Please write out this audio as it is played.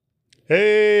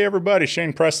Hey everybody,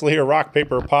 Shane Presley here, Rock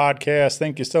Paper Podcast.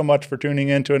 Thank you so much for tuning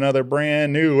in to another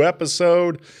brand new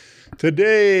episode.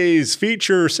 Today's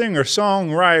feature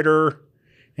singer-songwriter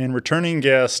and returning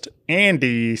guest,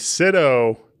 Andy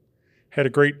Sydow. Had a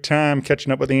great time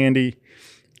catching up with Andy,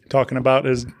 talking about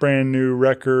his brand new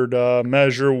record,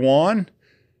 Measure One.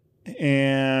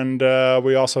 And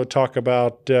we also talk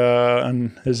about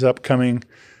his upcoming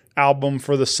album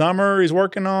for the summer he's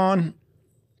working on.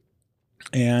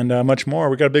 And much more.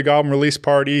 We got a big album release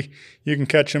party. You can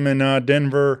catch him in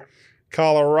Denver,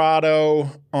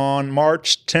 Colorado on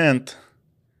March 10th.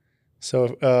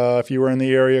 So if you were in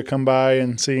the area, come by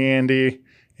and see Andy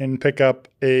and pick up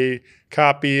a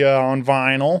copy on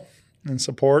vinyl and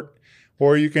support.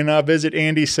 Or you can visit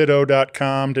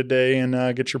andysydow.com today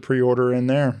and get your pre-order in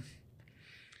there.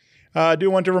 I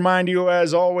do want to remind you,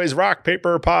 as always, Rock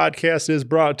Paper Podcast is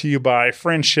brought to you by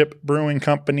Friendship Brewing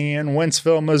Company in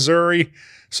Wentzville, Missouri,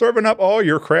 serving up all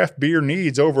your craft beer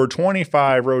needs. Over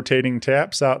 25 rotating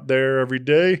taps out there every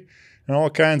day and all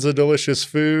kinds of delicious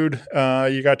food.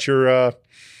 You got your,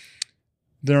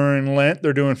 during Lent,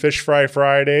 they're doing Fish Fry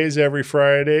Fridays every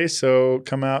Friday, so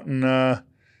come out and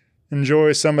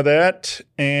enjoy some of that.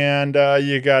 And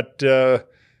you got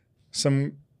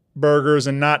some burgers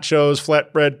and nachos,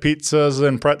 flatbread pizzas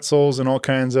and pretzels and all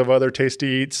kinds of other tasty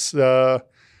eats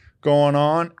going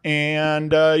on.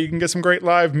 And you can get some great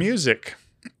live music.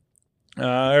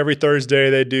 Every Thursday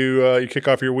they do, you kick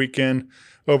off your weekend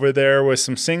over there with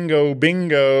some Singo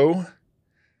Bingo.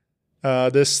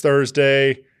 This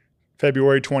Thursday,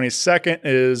 February 22nd,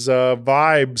 is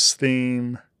Vibes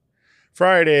theme.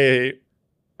 Friday,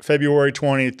 February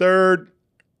 23rd,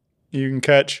 you can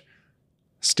catch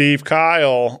Steve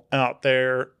Kyle out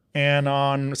there. And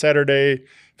on Saturday,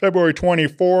 February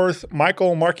 24th,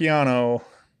 Michael Marciano.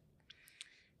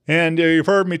 And you've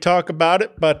heard me talk about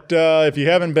it, but if you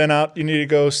haven't been out, you need to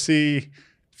go see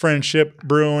Friendship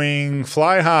Brewing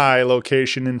Fly High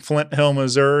location in Flint Hill,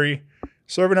 Missouri.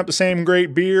 Serving up the same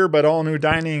great beer, but all new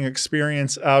dining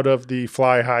experience out of the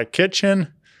Fly High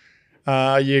kitchen.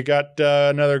 You got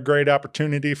another great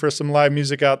opportunity for some live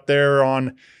music out there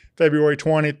on February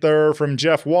 23rd from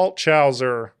Jeff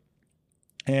Waltshauser.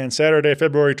 And Saturday,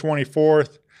 February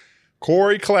 24th,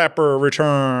 Corey Clapper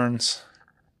returns.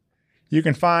 You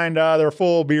can find their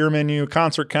full beer menu,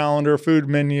 concert calendar, food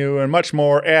menu, and much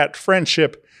more at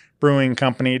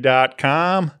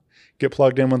friendshipbrewingcompany.com. Get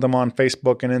plugged in with them on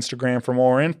Facebook and Instagram for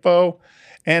more info.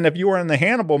 And if you are in the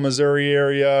Hannibal, Missouri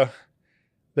area,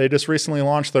 they just recently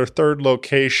launched their third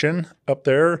location up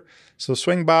there. So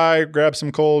swing by, grab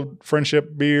some cold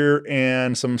Friendship beer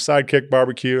and some Sidekick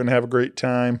barbecue and have a great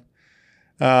time.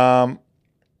 But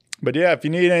yeah, if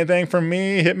you need anything from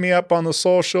me, hit me up on the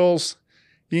socials.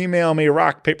 Email me,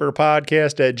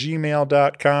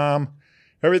 rockpaperpodcast@gmail.com.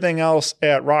 Everything else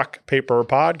at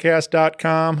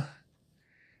rockpaperpodcast.com.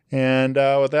 And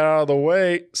with that out of the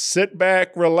way, sit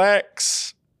back,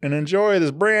 relax, and enjoy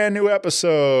this brand new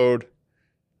episode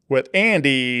with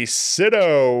Andy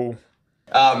Sydow.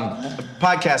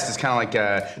 Podcast is kind of like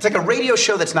it's like a radio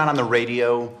show that's not on the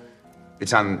radio.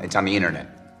 It's on the internet.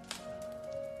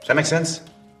 Does that make sense?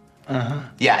 Uh-huh.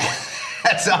 Yeah.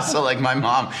 That's also like my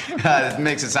mom. It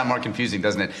makes it sound more confusing,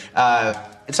 doesn't it?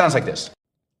 It sounds like this.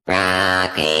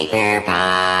 Rock Paper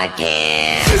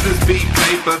Podcast. Scissors beat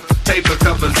paper, paper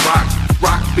covers rock.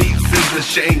 Rock beats scissors,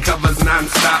 Shane covers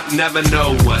non-stop. Never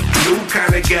know what new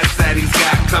kind of guest that he's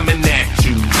got coming at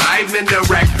you. Live and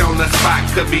direct on the spot.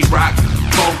 Could be rock,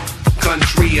 folk,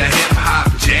 country, or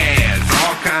hip-hop, jazz.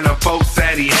 All kind of folks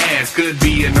that he has. Could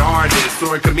be an artist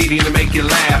or a comedian to make you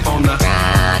laugh on the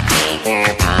Rock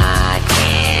Paper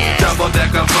Podcast.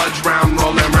 double-decker fudge round,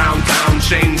 rolling round town.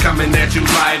 Shane coming at you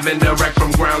live and direct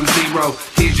from ground zero.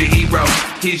 He's your hero,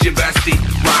 he's your bestie.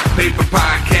 Rock Paper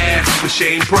Podcast with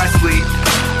Shane Presley.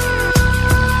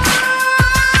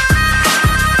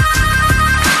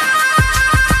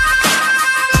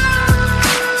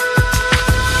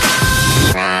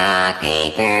 Rock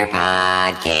Paper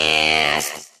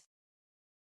Podcast.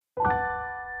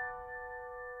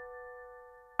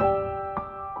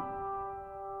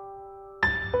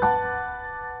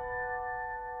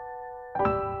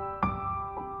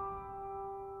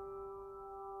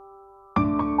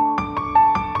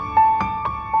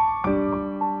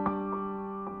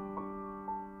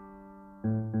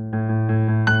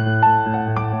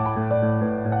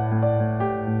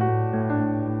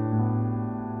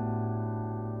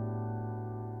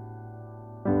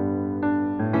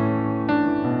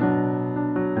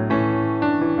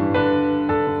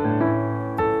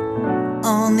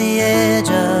 On the edge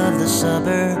of the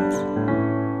suburbs,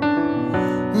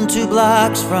 2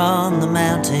 blocks from the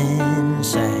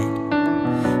mountainside,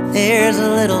 There's a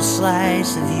little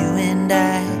slice of you and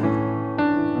I,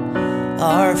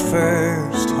 our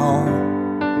first home.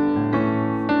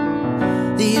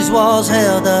 These walls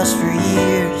held us for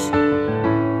years,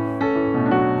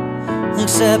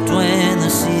 except when the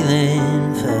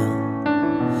ceiling fell.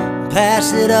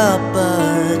 Passed it up,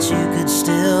 but you could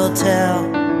still tell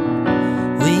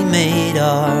we made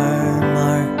our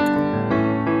mark.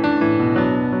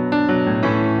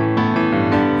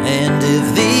 And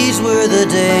if these were the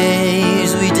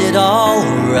days, we did all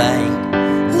right.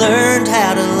 Learned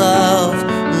how to love,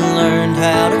 learned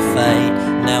how to fight.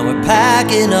 Now we're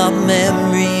packing up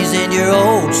memories in your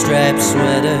old striped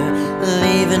sweater,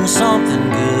 leaving something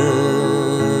good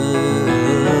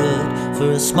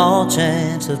for a small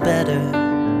chance of better.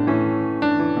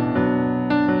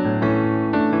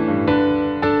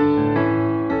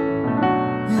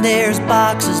 There's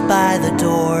boxes by the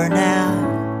door now,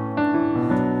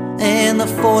 and the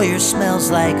foyer smells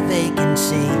like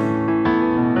vacancy.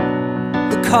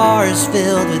 The car is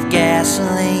filled with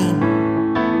gasoline.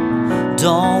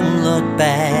 Don't look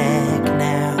back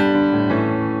now,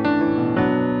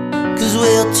 'cause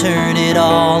we'll turn it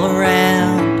all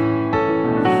around.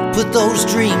 Put those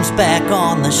dreams back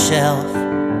on the shelf,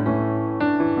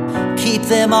 keep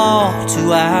them all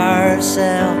to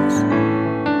ourselves,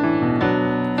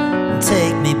 and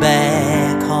take me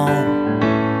back home.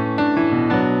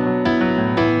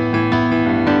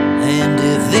 And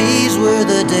if these were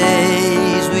the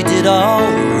days, we did all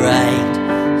right.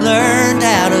 Learned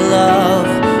how to love,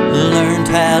 learned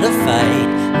how to fight.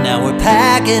 Now we're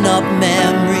packing up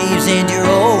memories in your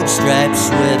old striped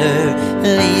sweater,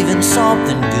 leaving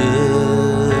something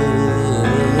good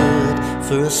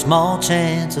for a small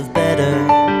chance of better.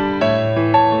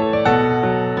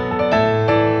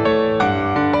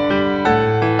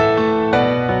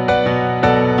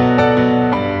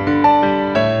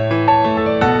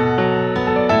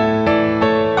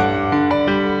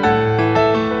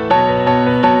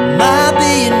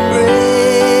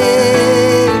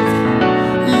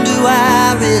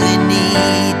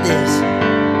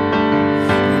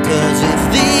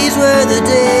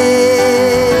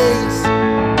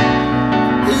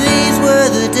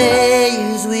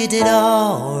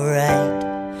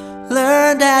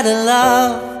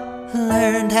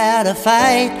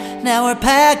 Fight. Now we're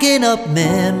packing up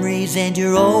memories and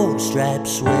your old striped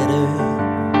sweater.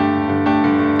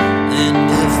 And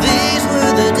if these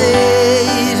were the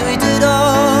days, we did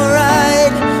all right.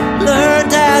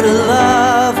 Learned how to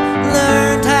love,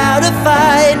 learned how to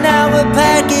fight. Now we're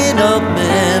packing up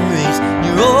memories,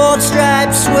 your old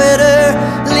striped sweater,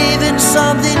 leaving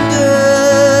something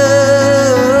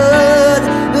good,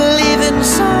 leaving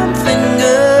something good.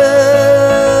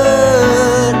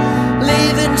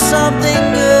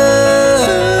 Something good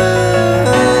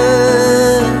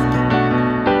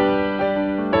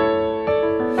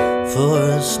for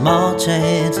a small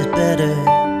chance at better.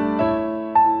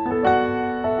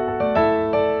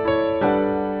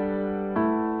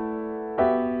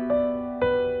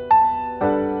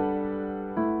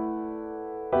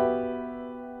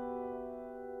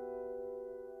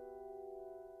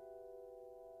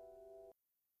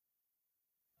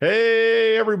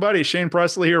 Hey, everybody. Shane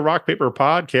Presley here, Rock Paper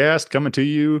Podcast, coming to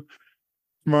you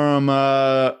from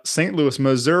St. Louis,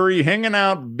 Missouri, hanging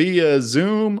out via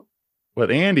Zoom with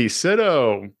Andy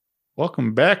Sydow.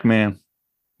 Welcome back, man.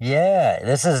 Yeah,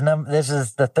 this is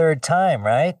the third time,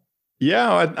 right?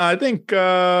 Yeah, I think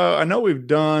I know we've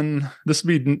done this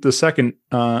will be the second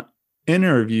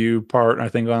interview part, I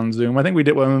think, on Zoom. I think we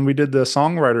did when we did the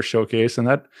Songwriter showcase, and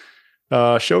that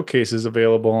showcase is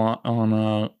available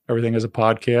on everything as a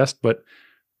podcast. But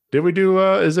did we do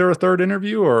is there a third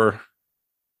interview, or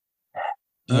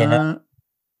I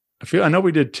know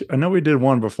we did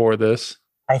one before this.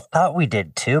 I thought we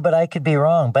did too, but I could be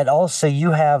wrong. But also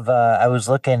you have I was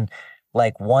looking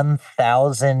like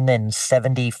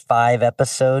 1,075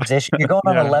 episodes ish. You're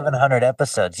going on 1,100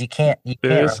 episodes. You can't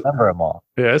remember them all.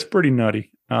 Yeah, it's pretty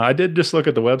nutty. I did just look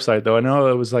at the website though. I know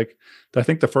it was like, I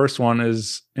think the first one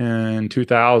is in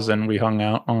 2000. We hung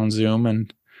out on Zoom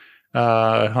and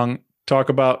talk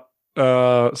about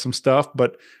some stuff,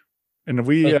 but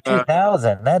we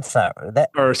 2000. That's not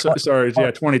that. Or sorry,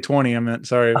 yeah, 2020. I meant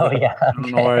sorry. Oh yeah. I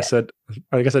don't know why I said.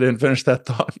 I guess I didn't finish that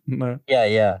thought.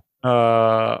 Yeah.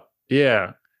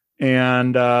 Yeah,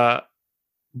 and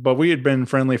but we had been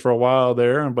friendly for a while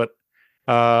there, but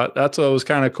that's what was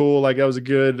kind of cool. Like that was a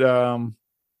good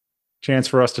chance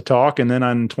for us to talk. And then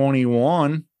on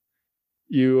 21,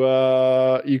 you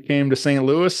came to St.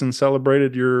 Louis and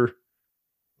celebrated your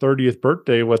 30th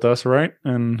birthday with us, right?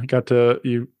 And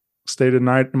you stayed a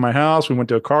night in my house. We went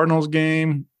to a Cardinals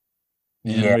game.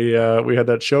 Yeah. And we had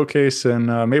that showcase in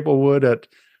Maplewood at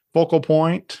Focal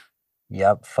Point.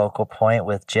 Yep. Focal Point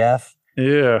with Jeff.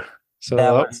 Yeah. So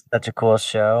That was such a cool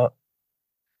show.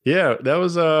 yeah, that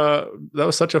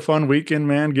was such a fun weekend,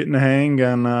 man. Getting to hang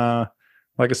and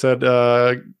like I said,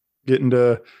 getting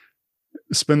to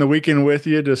spend the weekend with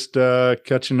you, just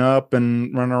catching up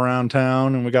and running around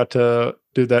town. And we got to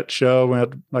do that show. We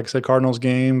had, like I said, Cardinals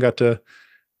game. Got to.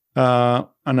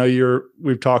 I know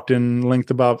we've talked in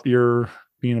length about your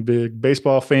being a big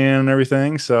baseball fan and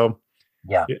everything. So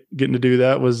Yeah. getting to do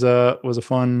that was a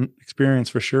fun experience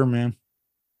for sure, man.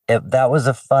 That was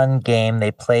a fun game.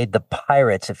 They played the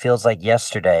Pirates. It feels like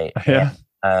yesterday. Yeah.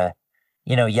 And,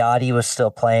 Yachty was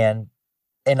still playing,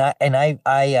 and I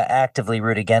actively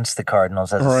root against the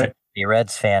Cardinals as a Right. Cincinnati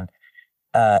Reds fan.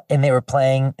 And they were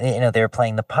playing,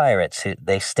 the Pirates, who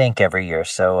they stink every year.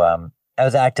 So I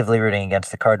was actively rooting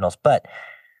against the Cardinals, but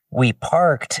we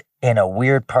parked in a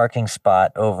weird parking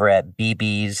spot over at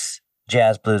BB's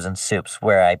Jazz Blues and Soups,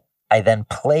 where I then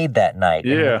played that night.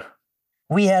 And Yeah.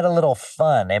 we had a little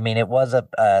fun. I mean, it was a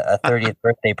 30th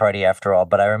birthday party after all,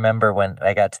 but I remember when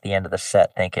I got to the end of the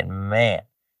set thinking, man,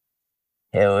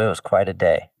 it was quite a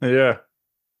day. Yeah.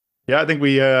 Yeah. I think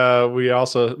we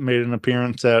also made an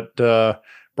appearance at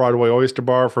Broadway Oyster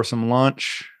Bar for some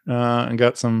lunch and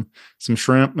got some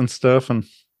shrimp and stuff. And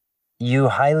You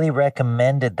highly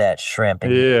recommended that shrimp,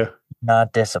 and you yeah. did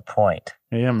not disappoint.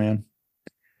 Yeah, man.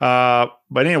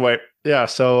 But anyway, yeah,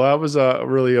 so that was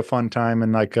really a fun time.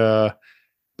 And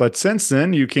but since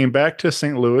then you came back to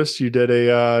St. Louis. You did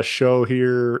a show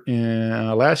here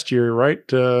in last year, right?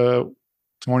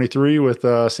 23 with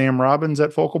Sam Robbins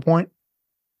at Focal Point.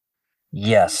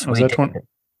 Yes, Was we that did. 20?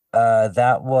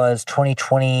 That was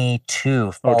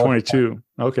 2022. Oh, 22.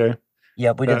 Okay.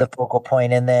 Yep, we did the Focal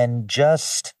Point, and then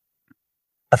just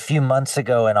a few months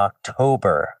ago in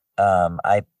October,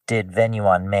 I did Venue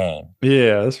on Main,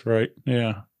 Yeah, that's right.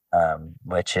 Yeah.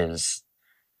 which is,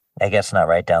 I guess, not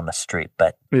right down the street,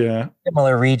 but Yeah.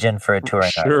 similar region for a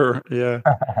touring artist. Sure. Yeah.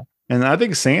 And I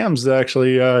think Sam's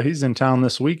actually he's in town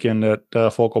this weekend at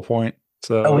Focal Point.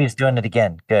 So Oh, he's doing it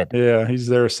again. Good. yeah, he's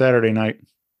there Saturday night.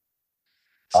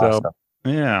 So Awesome.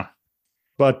 yeah.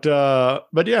 But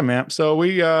yeah, man. So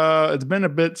we it's been a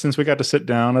bit since we got to sit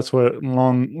down. That's what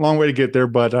long way to get there.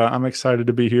 But I'm excited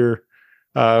to be here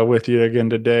with you again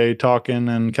today, talking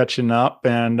and catching up.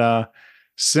 And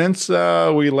since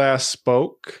we last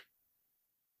spoke,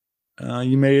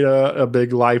 you made a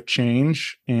big life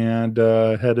change and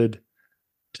headed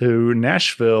to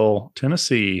Nashville,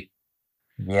 Tennessee.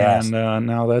 Yes. And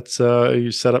now that's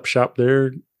you set up shop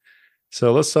there.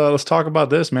 So let's talk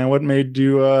about this, man. What made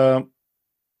you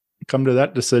come to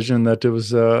that decision that it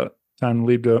was time to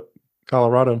leave to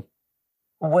Colorado?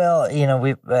 Well,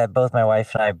 we both my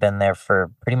wife and I have been there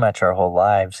for pretty much our whole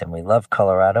lives, and we love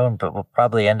Colorado, but we'll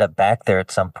probably end up back there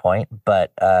at some point.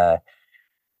 But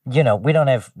we don't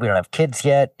have kids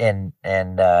yet, and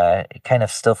kind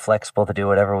of still flexible to do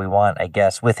whatever we want, I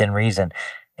guess, within reason.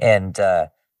 And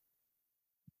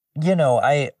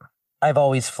I've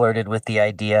always flirted with the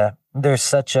idea. There's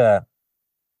such a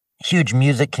huge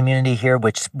music community here,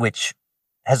 which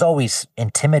has always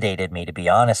intimidated me, to be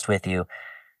honest with you.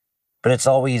 But it's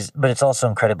also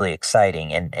incredibly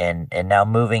exciting. And now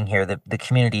moving here, the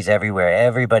community's everywhere.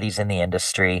 Everybody's in the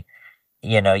industry.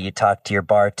 You talk to your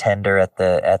bartender at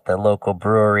the local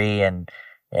brewery, and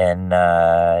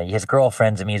his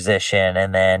girlfriend's a musician,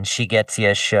 and then she gets you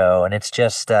a show, and it's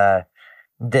just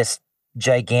this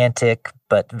gigantic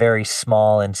but very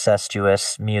small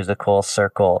incestuous musical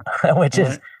circle, which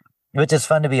is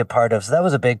fun to be a part of. So that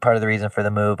was a big part of the reason for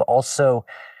the move. Also,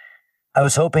 I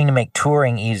was hoping to make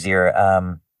touring easier.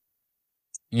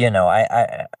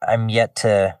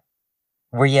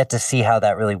 We're yet to see how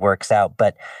that really works out,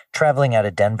 but traveling out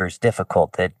of Denver is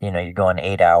difficult. That, you're going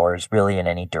 8 hours really in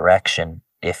any direction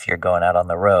if you're going out on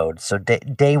the road. So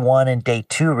day one and day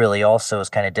two really also is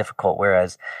kind of difficult.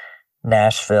 Whereas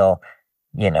Nashville,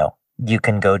 you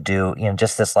can go do,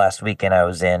 just this last weekend I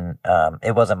was in,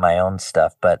 it wasn't my own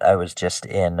stuff, but I was just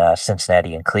in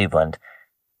Cincinnati and Cleveland.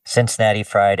 Cincinnati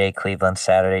Friday, Cleveland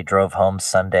Saturday, drove home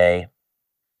Sunday,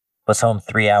 was home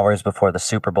 3 hours before the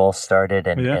Super Bowl started,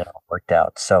 and it all worked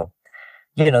out. So,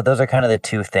 those are kind of the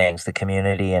two things, the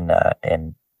community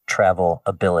and travel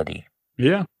ability.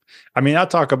 Yeah. I mean, I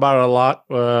talk about it a lot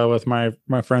with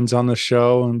my friends on the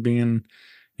show, and being,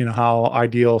 how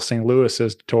ideal St. Louis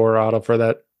is to tour out of for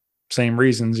that same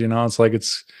reasons. It's like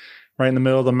it's right in the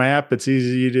middle of the map. It's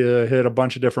easy to hit a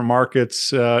bunch of different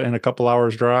markets in a couple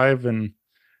hours drive, and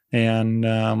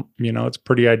it's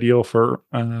pretty ideal for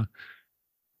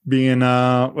being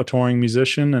a touring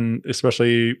musician, and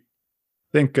especially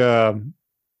think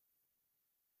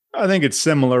I think it's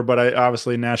similar, but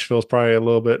obviously Nashville is probably a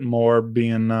little bit more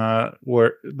being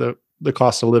where the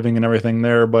cost of living and everything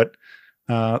there. But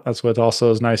that's what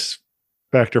also is nice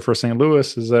factor for St.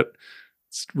 Louis is that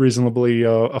it's reasonably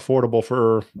affordable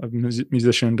for a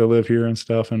musician to live here and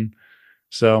stuff. And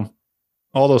so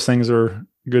all those things are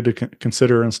good to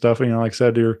consider and stuff. You know, like I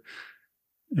said, you're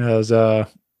as a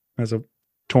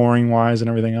touring wise and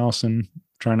everything else, and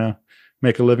trying to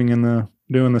make a living in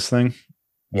doing this thing.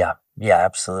 Yeah. Yeah,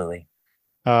 absolutely.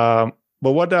 But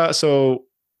what? So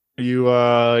you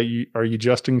are you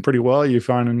adjusting pretty well? Are you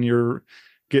finding you're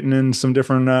getting in some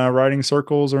different writing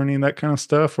circles or any of that kind of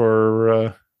stuff,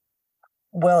 or?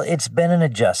 Well, it's been an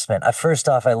adjustment. First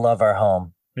off, I love our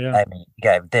home. Yeah. I mean,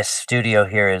 yeah, this studio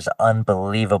here is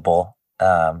unbelievable.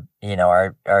 You know,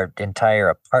 our entire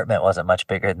apartment wasn't much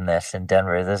bigger than this in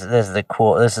Denver. This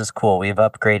is cool. We've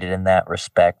upgraded in that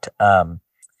respect.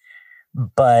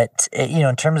 But you know,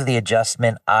 in terms of the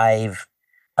adjustment,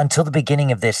 until the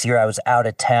beginning of this year, I was out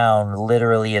of town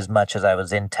literally as much as I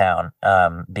was in town,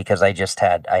 because I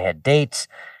had dates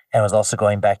and was also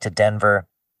going back to Denver.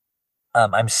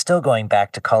 I'm still going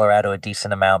back to Colorado a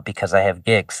decent amount because I have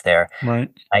gigs there. Right.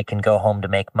 I can go home to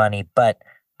make money, but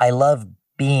I love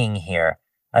being here.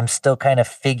 I'm still kind of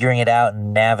figuring it out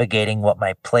and navigating what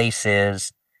my place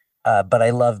is. But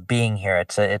I love being here.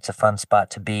 It's a fun spot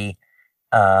to be.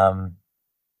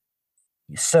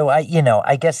 So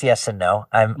I guess yes and no.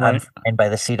 I'm fine by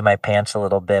the seat of my pants a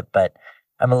little bit, but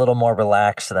I'm a little more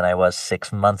relaxed than I was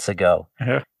 6 months ago.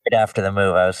 Yeah. Right after the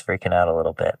move, I was freaking out a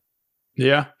little bit.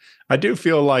 Yeah, I do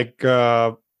feel like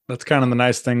that's kind of the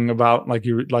nice thing about like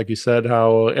you said,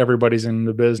 how everybody's in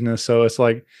the business. So it's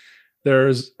like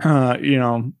there's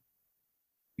the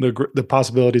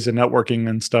possibilities of networking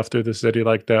and stuff through the city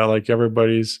like that. Like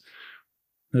there's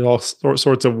all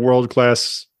sorts of world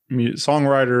class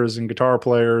songwriters and guitar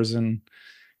players, and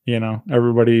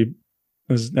everybody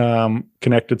is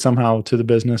connected somehow to the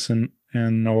business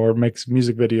and or makes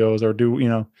music videos or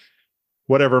do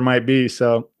whatever it might be.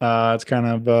 So it's kind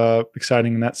of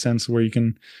exciting in that sense where you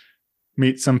can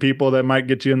meet some people that might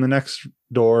get you in the next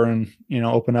door and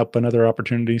open up another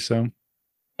opportunity. So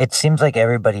it seems like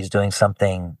everybody's doing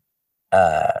something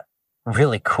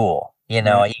really cool.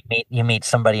 You meet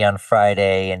somebody on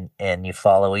Friday and you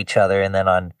follow each other, and then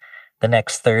on the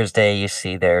next Thursday you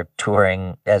see they're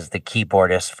touring as the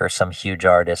keyboardist for some huge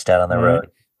artist out on the road.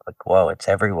 Like, whoa, it's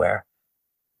everywhere.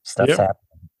 Stuff's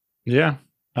happening. Yeah.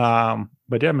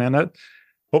 But yeah, man, that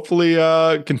hopefully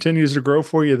continues to grow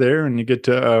for you there, and you get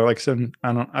to like I said,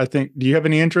 do you have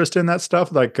any interest in that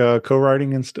stuff, like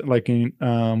co-writing and stuff, like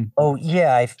oh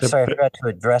yeah, I forgot to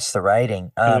address the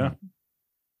writing. Yeah.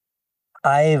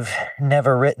 I've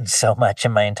never written so much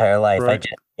in my entire life. Right.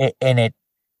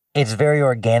 It's very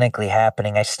organically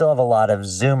happening. I still have a lot of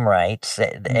Zoom writes,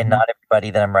 and not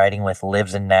everybody that I'm writing with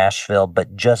lives in Nashville,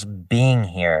 but just being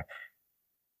here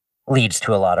leads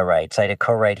to a lot of writes. I had a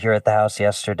co-write here at the house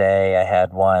yesterday. I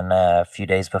had one a few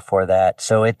days before that.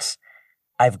 So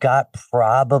I've got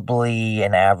probably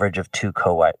an average of 2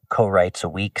 co-writes a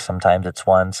week. Sometimes it's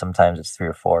 1, sometimes it's 3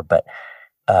 or 4, but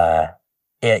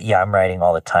I'm writing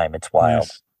all the time. It's wild.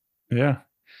 Nice. Yeah.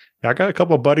 I got a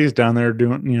couple of buddies down there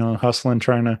doing, hustling,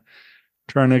 trying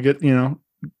to get,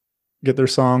 get their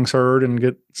songs heard and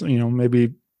get,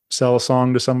 maybe sell a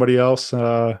song to somebody else,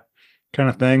 kind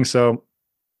of thing. So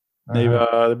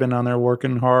they've been down there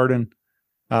working hard, and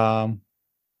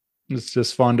it's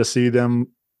just fun to see them,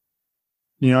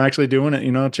 actually doing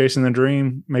it, chasing the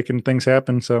dream, making things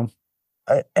happen. So,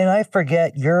 and I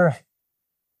forget your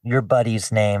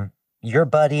buddy's name. Your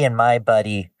buddy and my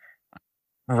buddy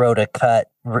got a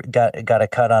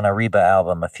cut on a Reba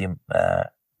album a few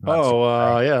months ago,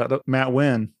 right? Yeah, Matt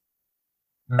Wynn.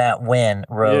 Matt Wynn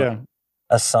wrote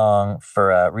a song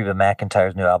for Reba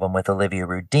McEntire's new album with Olivia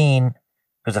Rudine,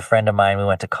 who's a friend of mine. We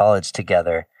went to college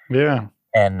together. Yeah.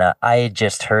 And I had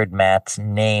just heard Matt's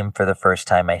name for the first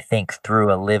time, I think,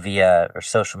 through Olivia or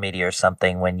social media or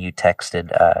something when you texted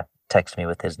me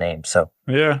with his name. So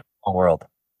yeah, whole world.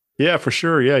 Yeah, for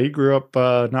sure. Yeah, he grew up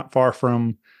not far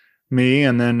from me,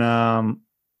 and then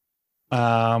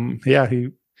he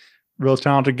real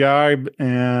talented guy,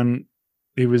 and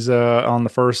he was on the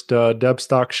first Deb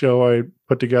Stock show I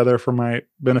put together for my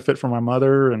benefit for my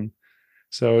mother, and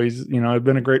so he's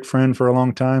been a great friend for a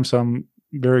long time. So I'm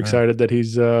very excited that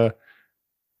he's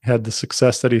had the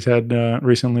success that he's had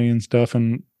recently and stuff,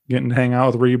 and getting to hang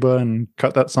out with Reba and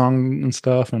cut that song and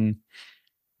stuff, and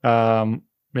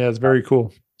it's very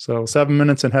cool. So 7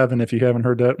 Minutes in Heaven, if you haven't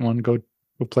heard that one, go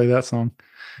play that song.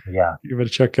 Yeah. You better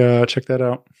check that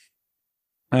out.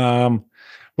 Well,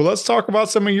 Well, let's talk about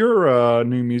some of your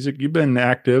new music. You've been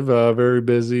active, very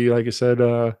busy, like I said,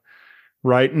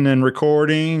 writing and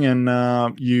recording,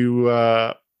 and you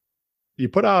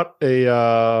put out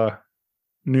a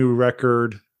new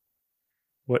record.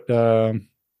 What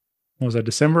was that?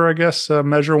 December, I guess.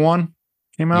 Measure One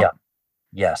came out. Yeah.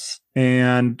 Yes.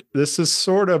 And this is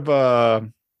sort of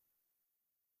a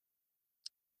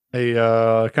kind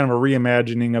of a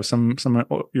reimagining of some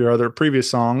of your other previous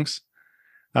songs,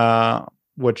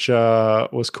 which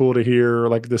was cool to hear,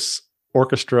 like this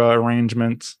orchestra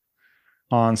arrangements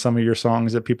on some of your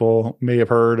songs that people may have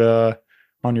heard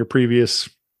on your previous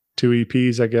 2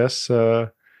 EPs, I guess.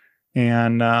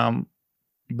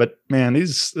 But man,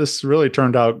 this really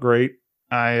turned out great.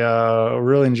 I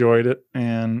really enjoyed it,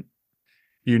 and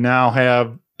you now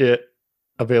have it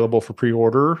available for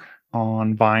pre-order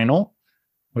on vinyl,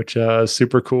 which is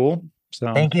super cool.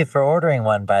 So Thank you for ordering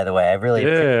one, by the way. I really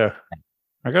yeah,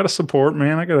 I gotta support,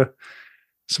 man. I gotta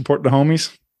support the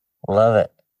homies. love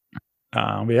it.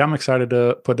 But yeah, I'm excited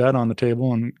to put that on the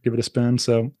table and give it a spin.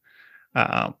 So,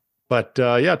 yeah,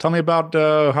 tell me about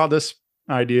how this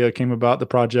idea came about, the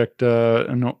project,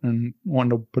 and wanting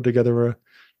to put together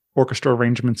orchestra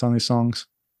arrangements on these songs.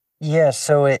 Yeah,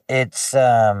 so it's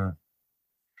I've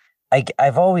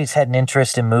always had an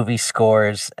interest in movie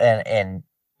scores, and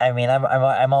I mean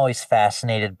I'm always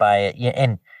fascinated by it. Yeah,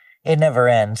 and it never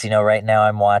ends. Right now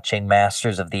I'm watching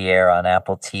Masters of the Air on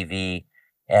Apple TV,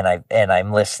 and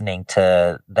I'm listening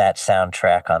to that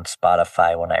soundtrack on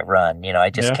Spotify when I run.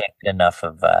 I just Yeah. can't get enough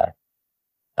of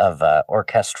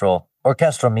orchestral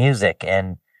music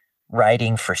and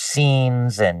writing for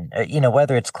scenes, and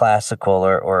whether it's classical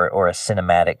or a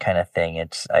cinematic kind of thing.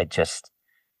 It's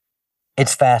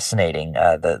fascinating,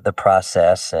 the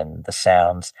process and the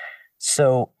sounds.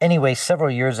 So anyway,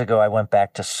 several years ago, I went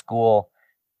back to school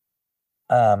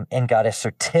and got a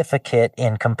certificate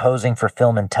in composing for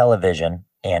film and television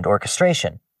and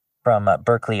orchestration from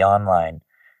Berkeley Online.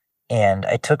 And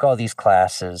I took all these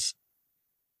classes,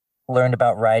 learned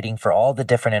about writing for all the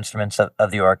different instruments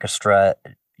of the orchestra,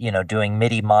 doing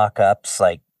MIDI mock-ups,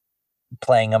 like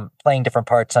playing different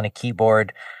parts on a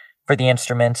keyboard for the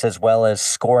instruments, as well as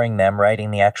scoring them,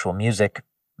 writing the actual music.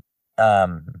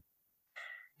 And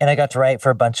I got to write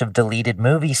for a bunch of deleted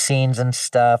movie scenes and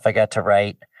stuff. I got to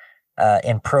write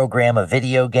and program a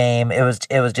video game. It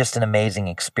was just an amazing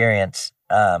experience.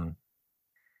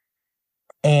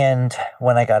 And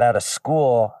when I got out of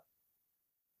school,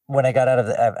 when I got out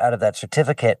of that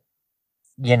certificate,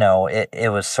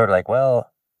 it was sort of like,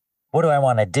 well, what do I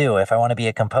want to do? If I want to be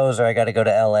a composer, I got to go to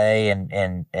LA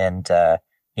and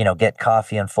get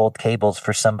coffee and fold cables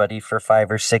for somebody for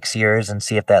 5 or 6 years and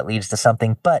see if that leads to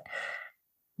something. But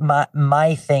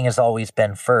my thing has always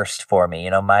been first for me,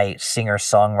 my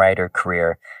singer-songwriter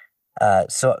career.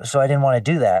 So I didn't want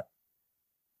to do that.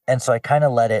 And so I kind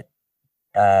of let it,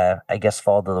 I guess,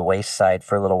 fall to the wayside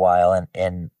for a little while.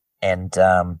 And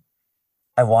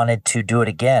I wanted to do it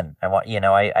again.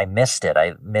 I missed it.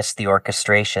 I missed the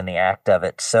orchestration, the act of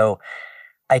it. So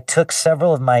I took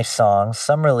several of my songs,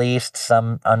 some released,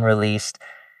 some unreleased,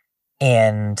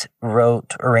 and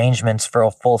wrote arrangements for a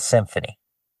full symphony.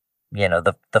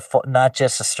 The full, not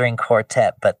just a string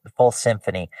quartet, but the full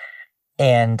symphony.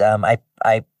 And I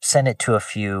sent it to a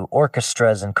few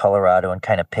orchestras in Colorado and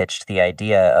kind of pitched the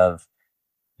idea of,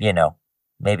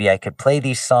 maybe I could play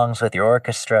these songs with your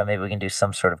orchestra. Maybe we can do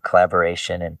some sort of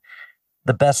collaboration. And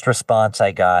the best response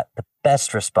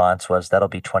was, that'll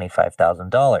be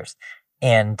 $25,000.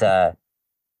 And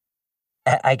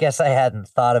I guess I hadn't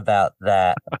thought about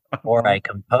that before I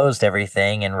composed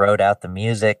everything and wrote out the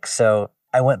music. So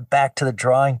I went back to the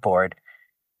drawing board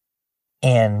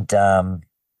and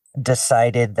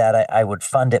decided that I would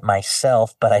fund it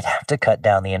myself, but I'd have to cut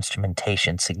down the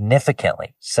instrumentation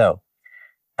significantly. So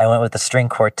I went with a string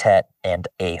quartet and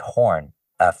a horn,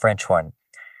 a French horn.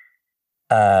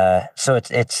 So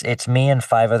it's me and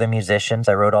 5 other musicians.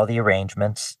 I wrote all the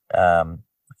arrangements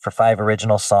for 5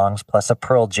 original songs plus a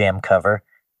Pearl Jam cover.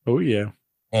 Oh yeah.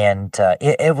 And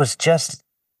it was just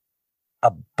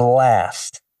a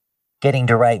blast getting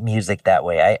to write music that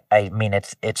way. I mean,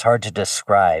 it's hard to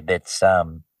describe. It's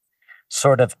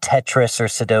sort of Tetris or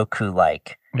Sudoku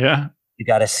like. Yeah. You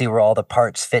got to see where all the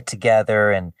parts fit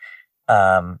together, and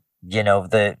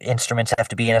the instruments have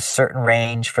to be in a certain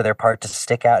range for their part to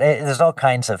stick out. There's all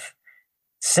kinds of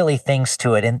silly things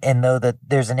to it, and though that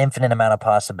there's an infinite amount of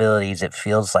possibilities, it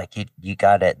feels like you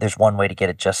got it. There's one way to get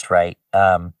it just right.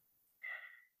 Yeah,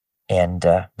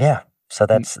 so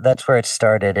that's where it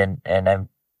started, and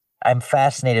I'm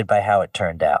fascinated by how it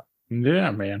turned out.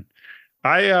 Yeah, man.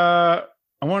 I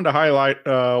I wanted to highlight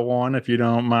one, if you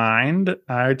don't mind.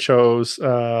 I chose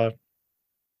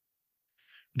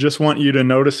Just Want You to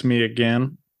Notice Me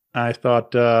Again. I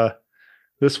thought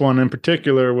this one in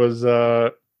particular was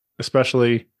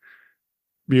especially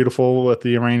beautiful with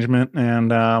the arrangement,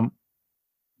 and the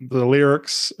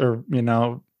lyrics are,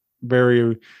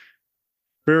 very,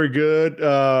 very good.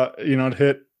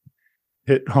 To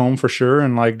hit home for sure,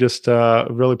 and like just a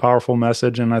really powerful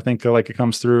message. And I think like it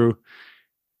comes through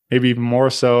maybe even more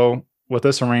so with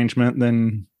this arrangement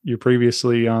than you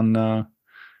previously on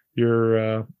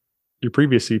your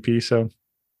previous EP. So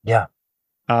Yeah.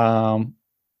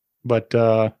 But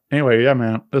anyway, yeah,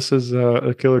 man, this is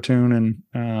a killer tune,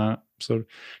 and so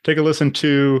take a listen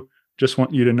to "Just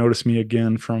Want You to Notice Me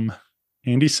Again" from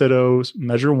Andy Syddow's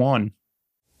Measure One.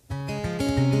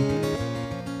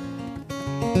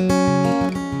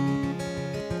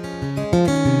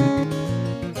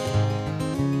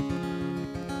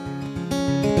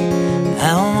 I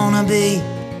don't wanna be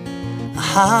a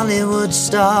Hollywood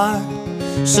star,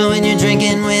 so when you're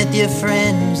drinking with your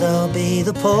friends, I'll be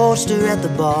the poster at the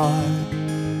bar.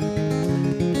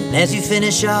 And as you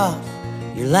finish off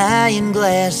your lying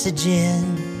glass of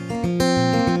gin,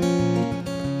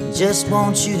 just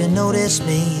want you to notice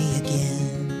me again.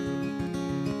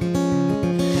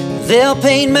 They'll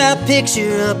paint my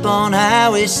picture up on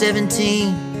Highway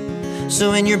 17, so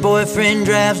when your boyfriend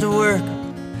drives to work,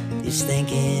 he's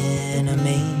thinking of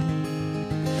me.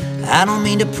 I don't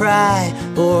mean to pry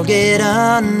or get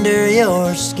under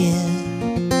your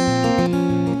skin,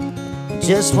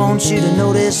 just want you to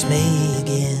notice me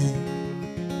again.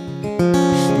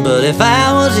 But if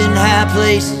I was in high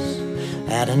places,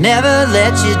 I'd have never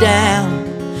let you down.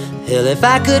 Hell, if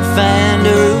I could find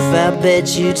a roof, I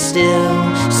bet you'd still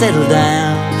settle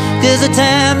down. 'Cause the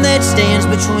time that stands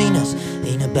between us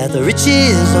ain't about the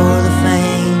riches or the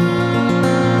fame.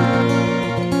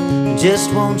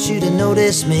 Just want you to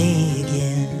notice me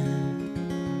again.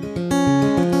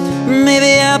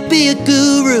 Maybe I'll be a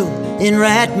guru and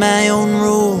write my own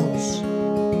rules,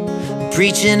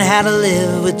 preaching how to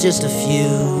live with just a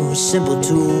few simple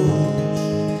tools.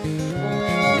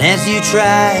 And as you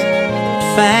try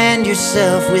to find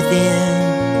yourself within,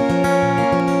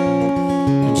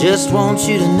 I just want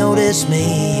you to notice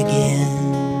me again.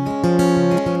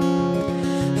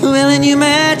 Well, and you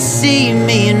might see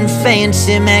me in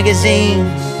fancy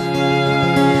magazines.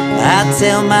 I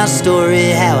tell my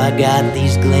story, how I got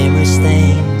these glamorous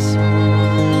things.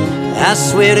 I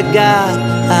swear to God,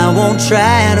 I won't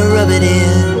try to rub it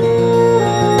in.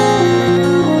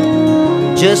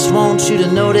 Just want you to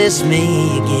notice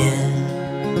me again.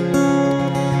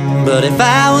 But if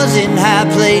I was in high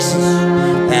places,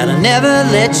 I'd have never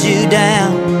let you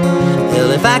down.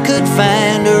 Hell, if I could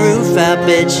find a roof, I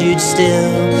bet you'd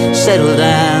still settle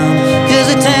down. 'Cause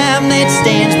the time that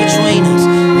stands between us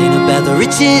ain't about the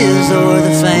riches or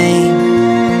the fame.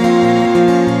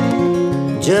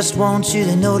 Just want you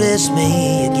to notice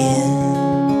me again.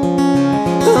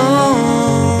 Oh.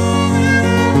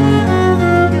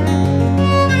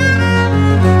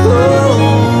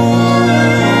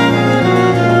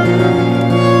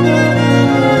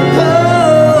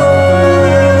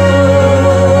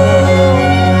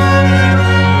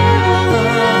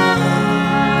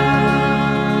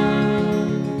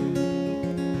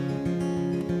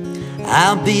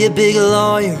 I'll be a big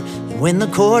lawyer when the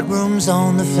courtroom's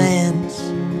on the fence.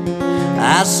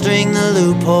 I'll string the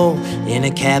loophole in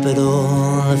a capital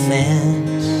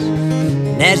offense.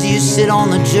 And as you sit on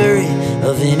the jury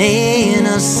of an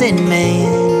innocent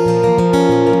man,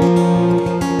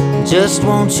 just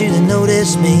want you to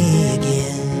notice me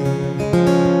again.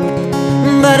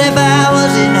 But if I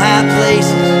was in high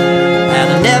places, I'd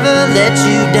have never let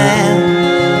you down.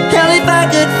 Hell, if I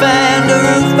could find a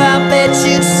roof, I bet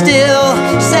you'd still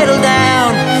settle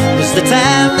down. 'Cause the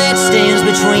time that stands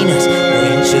between us, there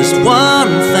ain't just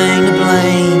one thing to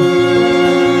blame.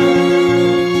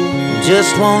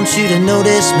 Just want you to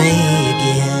notice me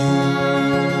again.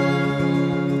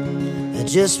 I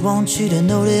just want you to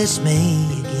notice me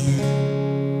again.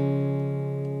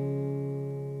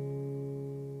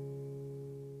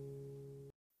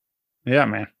 Yeah,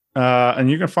 man. And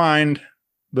you can find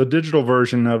the digital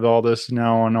version of all this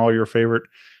now on all your favorite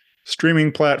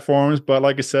streaming platforms. But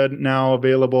like I said, now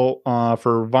available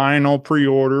for vinyl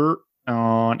pre-order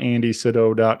on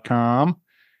andysydow.com.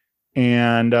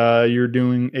 And you're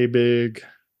doing a big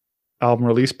album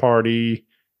release party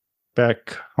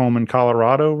back home in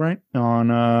Colorado, right?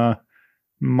 On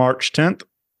March 10th.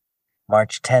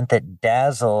 March 10th at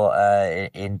Dazzle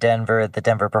in Denver at the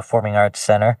Denver Performing Arts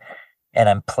Center. And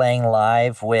I'm playing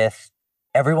live with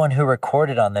everyone who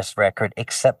recorded on this record,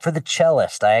 except for the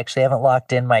cellist. I actually haven't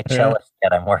locked in my cellist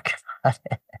yet. I'm working on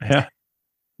it. Yeah.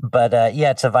 But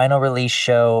yeah, it's a vinyl release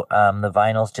show. The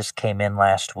vinyls just came in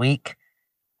last week.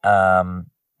 I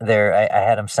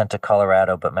had them sent to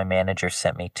Colorado, but my manager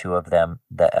sent me 2 of them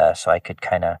so I could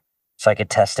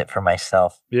test it for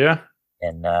myself. Yeah.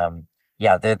 And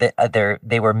yeah,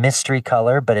 they were mystery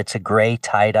color, but it's a gray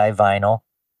tie-dye vinyl.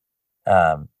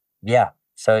 Yeah,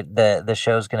 so the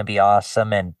show's going to be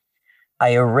awesome. And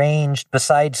I arranged,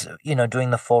 besides doing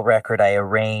the full record, I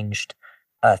arranged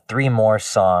 3 more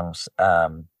songs,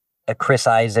 a Chris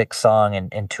Isaak song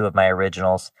and 2 of my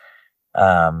originals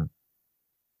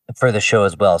for the show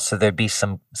as well. So there'd be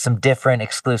some different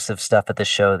exclusive stuff at the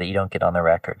show that you don't get on the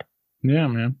record. Yeah,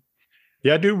 man.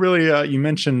 Yeah, I do really. You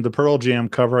mentioned the Pearl Jam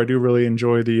cover. I do really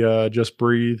enjoy the "Just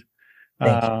Breathe."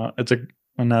 It's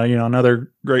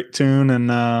another great tune,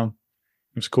 and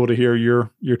it's cool to hear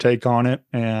your take on it.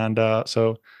 And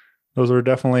so those were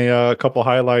definitely a couple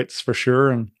highlights for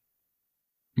sure.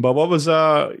 But what was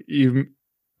you?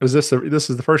 Was this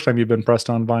is the first time you've been pressed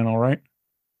on vinyl, right?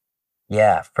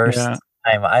 Yeah, first time.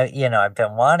 I've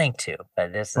been wanting to,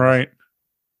 but this is right.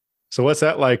 So what's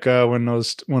that like when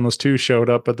those 2 showed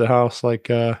up at the house? Like,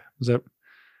 was that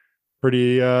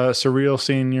pretty surreal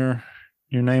seeing your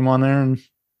name on there? And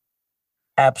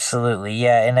absolutely,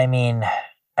 yeah. And I mean,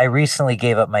 I recently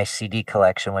gave up my CD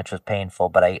collection, which was painful,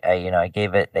 but I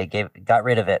got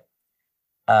rid of it.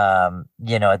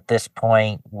 At this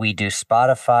point, we do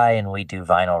Spotify and we do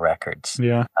vinyl records.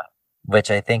 Yeah, which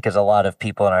I think is a lot of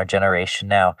people in our generation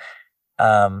now.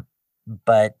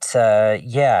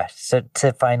 Yeah, so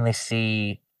to finally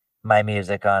see my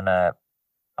music on a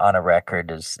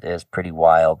record is pretty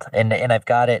wild. And I've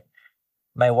got it.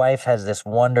 My wife has this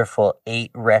wonderful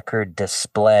 8-record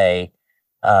display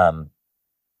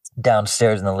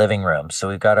downstairs in the living room. So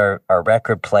we've got our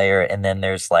record player, and then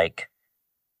there's like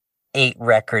 8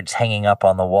 records hanging up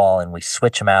on the wall, and we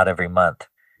switch them out every month.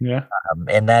 Yeah.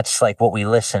 And that's like what we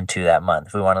listen to that month.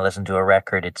 If we want to listen to a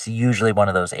record, it's usually one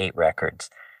of those 8 records.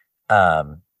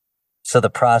 So the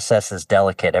process is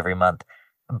delicate every month.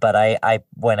 But I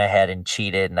went ahead and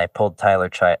cheated, and I pulled Tyler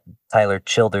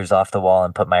Childers off the wall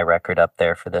and put my record up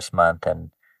there for this month,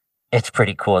 and it's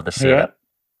pretty cool to see it.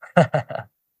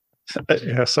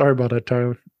 Yeah, sorry about that,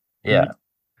 Tyler. Yeah.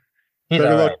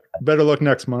 Better look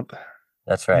next month.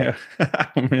 That's right. Yeah,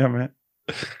 yeah, man.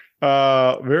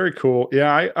 Very cool.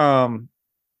 Yeah,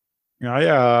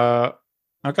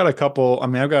 I've got a couple. I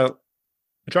mean, I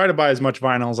try to buy as much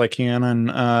vinyl as I can,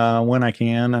 and when I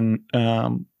can,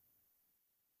 and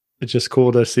it's just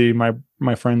cool to see my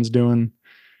friends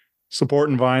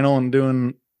supporting vinyl and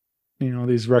doing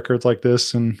these records like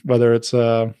this, and whether it's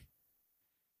some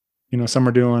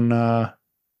are doing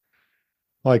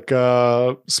like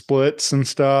splits and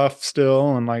stuff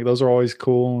still, and like those are always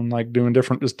cool, and like doing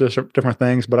different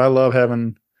things. But I love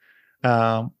having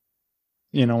when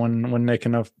they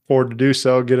can afford to do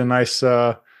so, get a nice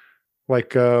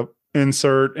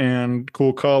insert and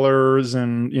cool colors,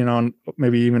 and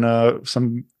maybe even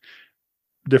some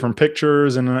different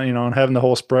pictures, and and having the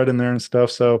whole spread in there and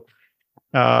stuff. So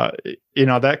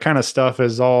that kind of stuff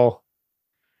is all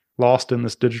lost in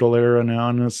this digital era now,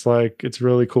 and it's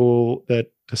really cool to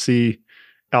see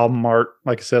album art,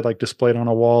 like I said, like displayed on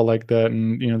a wall like that,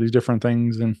 and these different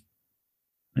things, and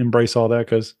embrace all that,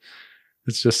 because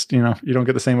it's just you don't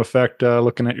get the same effect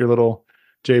looking at your little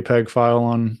JPEG file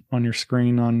on your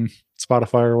screen on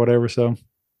Spotify or whatever. So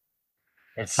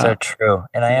it's so true.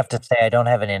 And I have to say, I don't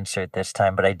have an insert this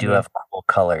time, but I do have cool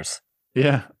colors.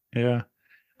 Yeah, yeah.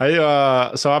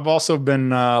 So I've also been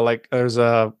there's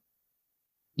a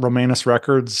Romanus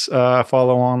Records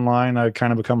follow online. I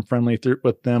kind of become friendly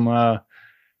with them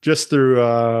just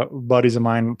through buddies of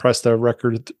mine, pressed a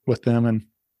record with them,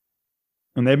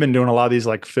 and they've been doing a lot of these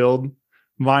like filled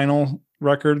vinyl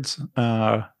records,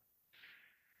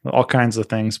 all kinds of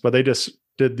things. But they just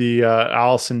did the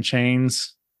Alice in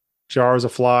Chains Jars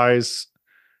of Flies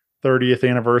 30th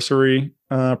anniversary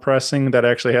pressing that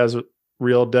actually has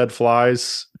real dead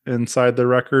flies inside the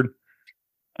record.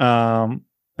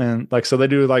 And so they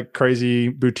do like crazy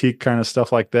boutique kind of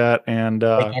stuff like that. And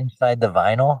like inside the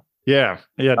vinyl? Yeah,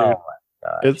 dude. Oh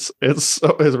my gosh. It's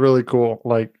really cool.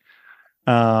 Like,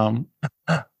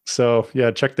 so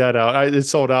yeah, check that out. It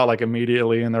sold out like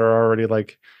immediately, and they're already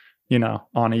like,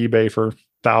 on eBay for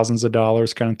thousands of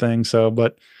dollars kind of thing. So,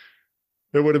 but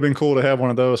it would have been cool to have one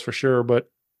of those for sure.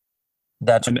 But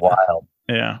that's wild.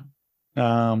 Yeah.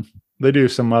 They do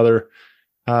some other,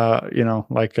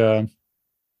 like,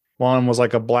 one was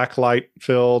like a black light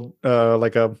filled,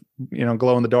 like a,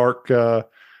 glow in the dark,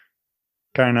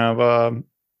 kind of,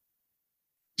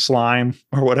 slime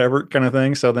or whatever kind of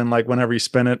thing. So then like whenever you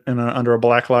spin it under a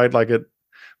black light, like it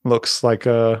looks like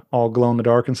all glow in the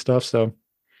dark and stuff. So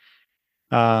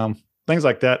things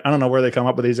like that. I don't know where they come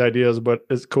up with these ideas, but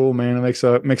it's cool, man.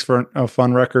 It makes for a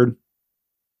fun record.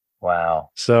 Wow.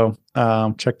 So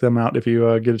check them out if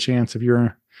you get a chance, if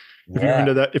you're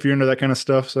into that kind of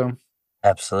stuff. So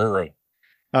absolutely.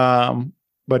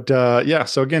 Yeah,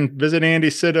 so again, visit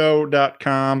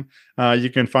andysydow.com. You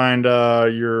can find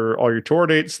all your tour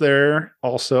dates there.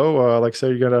 Also, like I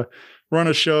said, you got a run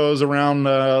of shows around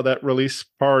that release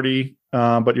party.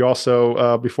 But you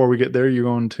also, before we get there, you're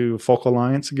going to Folk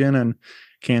Alliance again in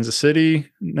Kansas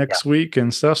City next week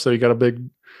and stuff. So you got a big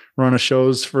run of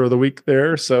shows for the week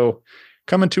there. So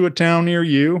coming to a town near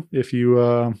you, if you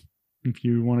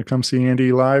want to come see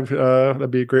Andy live,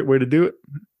 that'd be a great way to do it.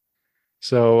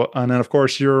 So, and then of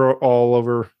course you're all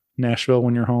over Nashville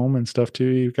when you're home and stuff too.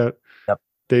 You've got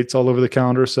dates all over the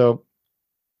calendar. So,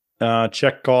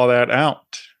 check all that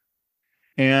out.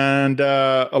 And,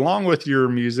 along with your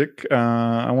music,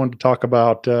 I wanted to talk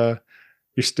about, you're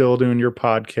still doing your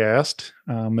podcast,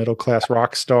 Middle Class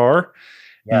Rock Star.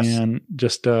 Yes. And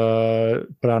just, put out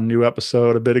a new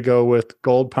episode a bit ago with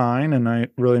Gold Pine, and I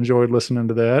really enjoyed listening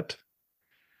to that.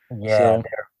 Yeah.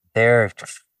 So,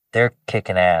 they're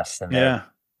kicking ass, and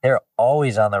they're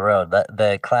always on the road.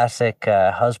 The classic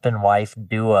husband-wife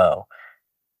duo.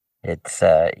 It's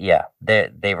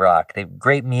they rock. They have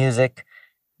great music,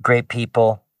 great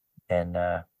people, and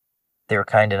they were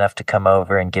kind enough to come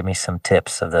over and give me some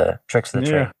tips of the tricks of the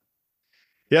trade.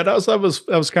 Yeah, that was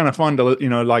kind of fun to,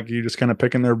 like you just kind of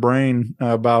picking their brain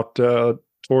about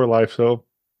tour life. So,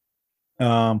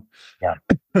 and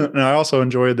I also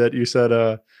enjoyed that you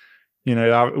said. We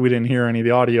didn't hear any of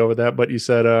the audio of that, but you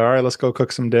said, all right, let's go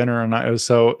cook some dinner. And I just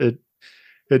thought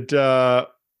that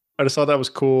was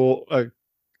cool,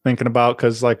 thinking about,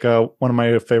 cause like, one of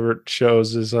my favorite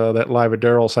shows is, that Live at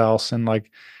Daryl's house. And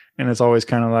it's always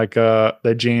kind of like,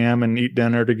 they jam and eat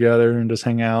dinner together and just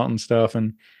hang out and stuff.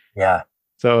 And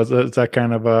so it's that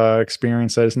kind of,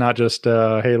 experience that it's not just,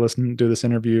 hey, let's do this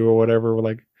interview or whatever. We're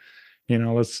like,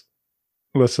 let's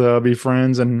be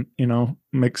friends and,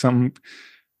 make something,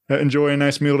 enjoy a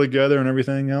nice meal together and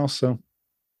everything else. So,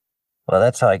 well,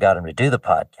 that's how I got him to do the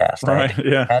podcast. Right?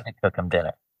 I had to cook him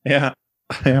dinner. Yeah,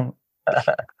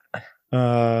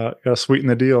 gotta sweeten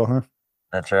the deal, huh?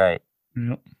 That's right.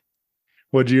 Yep.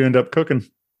 What'd you end up cooking?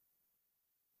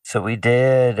 So we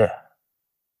did an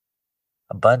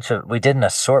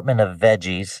assortment of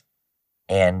veggies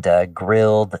and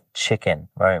grilled chicken,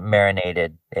 right,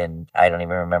 marinated in I don't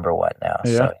even remember what now.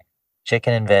 Yeah. So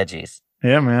chicken and veggies.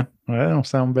 Yeah, man. Well, that don't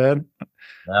sound bad.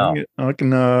 No. I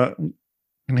can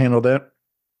handle that.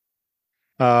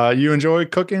 You enjoy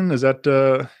cooking? Is that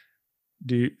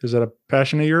is that a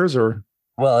passion of yours, or?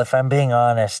 Well, if I'm being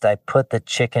honest, I put the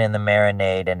chicken in the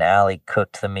marinade and Allie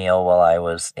cooked the meal while I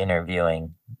was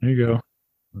interviewing. There you go.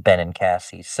 Ben and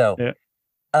Cassie. So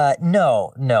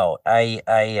no, no,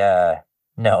 it's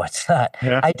not.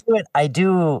 Yeah. I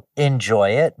do enjoy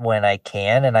it when I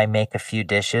can, and I make a few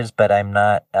dishes, but I'm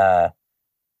not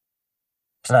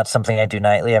it's not something I do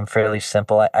nightly. I'm fairly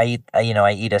simple. I eat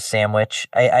a sandwich.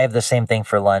 I have the same thing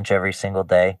for lunch every single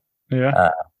day. Yeah.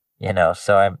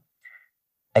 So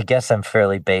I guess I'm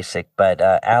fairly basic, but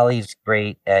Allie's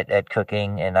great at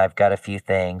cooking, and I've got a few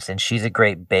things, and she's a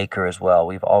great baker as well.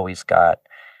 We've always got,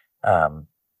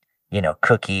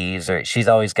 cookies, or she's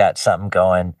always got something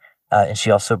going, and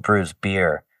she also brews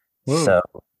beer. Whoa. So,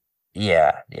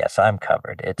 so I'm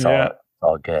covered. It's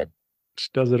all good. She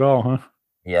does it all, huh?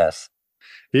 Yes.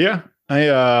 Yeah,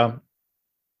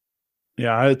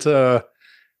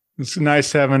 it's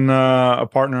nice having a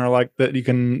partner like that. You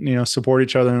can, support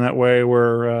each other in that way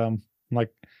where, like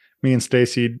me and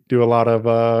Stacy do a lot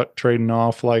of trading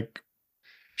off. Like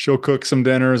she'll cook some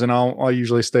dinners and I'll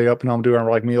usually stay up and I'll do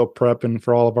our like meal prep and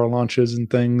for all of our lunches and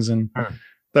things and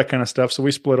that kind of stuff. So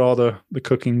we split all the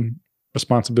cooking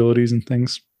responsibilities and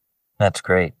things. That's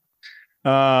great.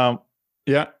 Do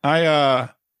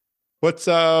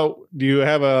you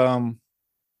have a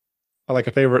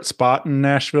favorite spot in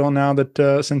Nashville now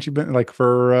that since you've been like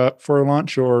for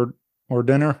lunch or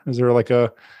dinner? Is there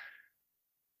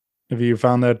have you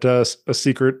found that a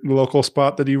secret local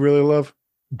spot that you really love?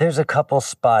 There's a couple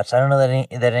spots. I don't know that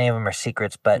any of them are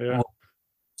secrets, but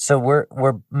so we're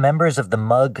members of the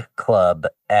Mug Club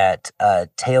at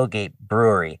Tailgate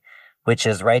Brewery, which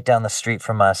is right down the street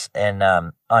from us. And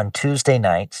on Tuesday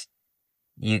nights,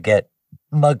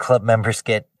 Mug Club members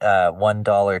get $1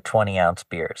 20-ounce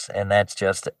beers, and that's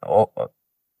just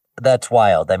that's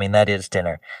wild. I mean, that is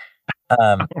dinner.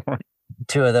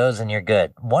 Two of those and you're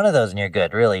good. One of those and you're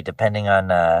good, really, depending on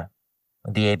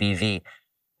the ABV.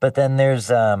 But then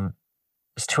there's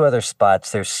two other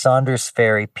spots. There's Saunders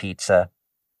Ferry Pizza,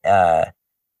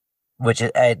 which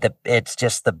is it's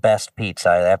just the best pizza.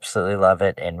 I absolutely love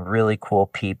it, and really cool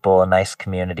people, a nice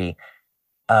community.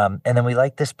 And then we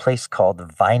like this place called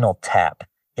Vinyl Tap.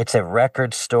 It's a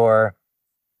record store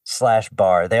slash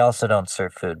bar. They also don't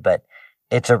serve food, but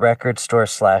it's a record store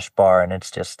slash bar, and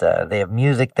it's just they have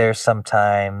music there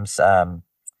sometimes.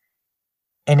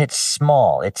 And it's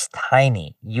small, it's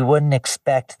tiny. You wouldn't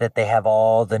expect that they have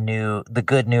all the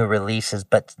good new releases,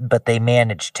 but they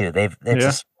managed to. It's Yeah.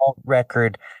 a small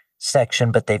record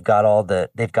section, but they've got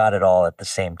it all at the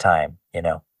same time, you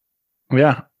know.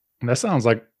 Yeah. That sounds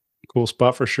like a cool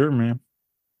spot for sure, man.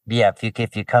 Yeah,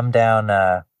 if you come down,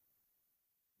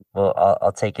 well,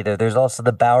 I'll take you there. There's also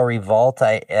the Bowery Vault.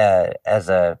 As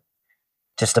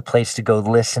just a place to go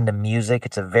listen to music.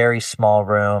 It's a very small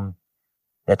room.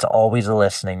 That's always a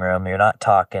listening room. You're not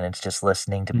talking; it's just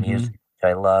listening to music, which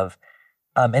I love.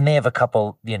 And they have a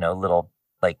couple, little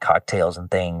like cocktails and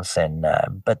things, and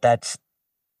but that's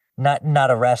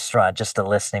not a restaurant, just a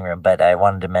listening room. But I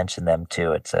wanted to mention them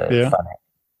too. It's a Yeah. fun.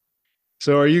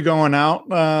 So are you going out,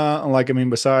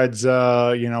 besides,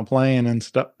 playing and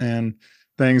stuff and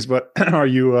things, but are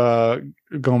you,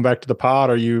 going back to the pod?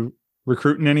 Are you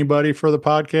recruiting anybody for the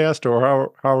podcast,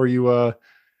 or how are you,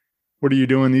 what are you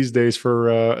doing these days for,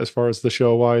 as far as the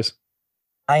show wise?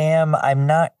 I'm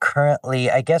not currently,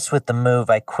 I guess with the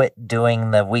move, I quit doing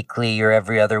the weekly or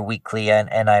every other weekly,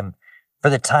 and I'm,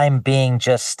 for the time being,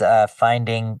 just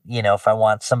finding, if I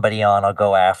want somebody on, I'll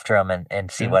go after them and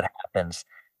see Yeah. what happens.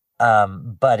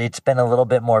 But it's been a little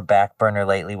bit more back burner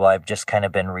lately while I've just kind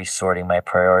of been resorting my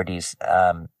priorities.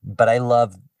 But I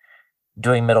love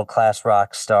doing Middle Class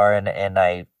Rock Star, and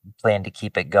I plan to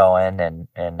keep it going and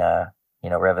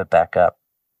rev it back up.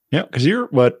 Yeah. Cause you've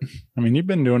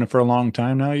been doing it for a long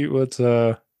time now.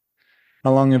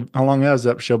 How long has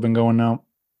that show been going now?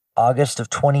 August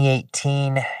of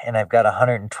 2018, and I've got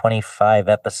 125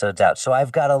 episodes out. So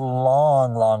I've got a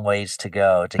long, long ways to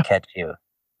go to catch you.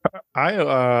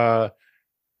 Yeah,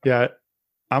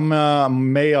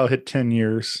 May I'll hit 10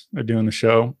 years of doing the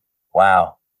show.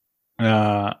 Wow.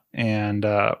 But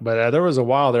there was a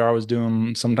while there I was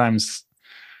doing sometimes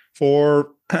 4,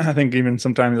 I think even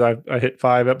sometimes I hit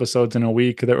 5 episodes in a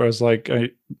week. That was like,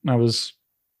 I was,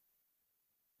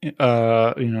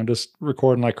 just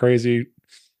recording like crazy,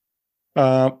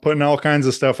 putting all kinds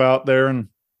of stuff out there.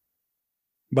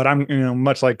 But I'm,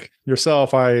 much like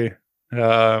yourself, I've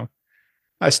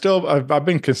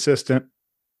been consistent,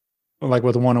 like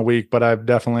with 1 a week, but I've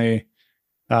definitely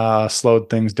slowed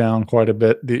things down quite a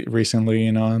bit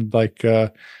recently.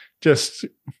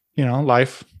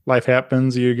 Life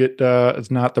happens. You get it's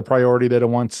not the priority that it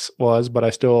once was, but I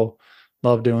still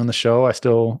love doing the show. I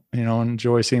still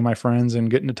enjoy seeing my friends and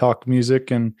getting to talk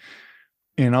music, and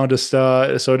so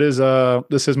it is.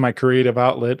 This is my creative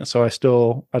outlet, so I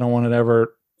don't want to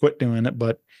ever quit doing it,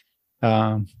 but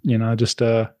until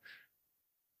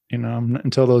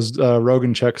those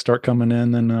Rogan checks start coming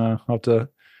in, then I'll have to,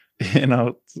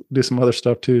 do some other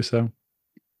stuff too. So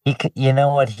He could, you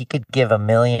know what? He could give $1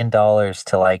 million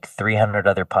to like 300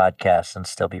 other podcasts and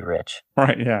still be rich.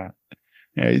 right, yeah,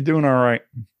 he's doing all right.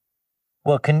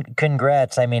 Well,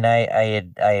 congrats. I mean, I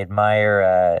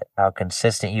admire how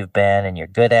consistent you've been, and you're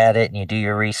good at it, and you do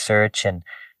your research, and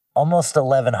almost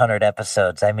 1,100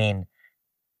 episodes. I mean,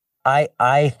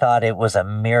 I thought it was a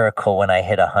miracle when I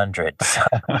hit 100. So.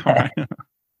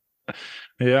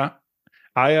 Yeah.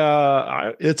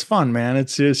 It's fun, man.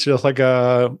 It's just like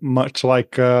much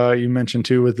like you mentioned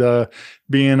too, with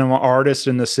being an artist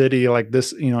in the city like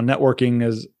this. Networking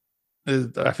is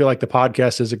I feel like the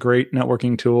podcast is a great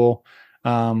networking tool.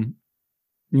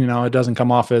 It doesn't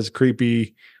come off as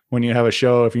creepy when you have a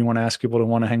show. If you want to ask people to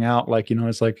want to hang out,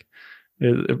 it's like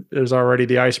there's already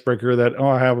the icebreaker that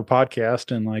I have a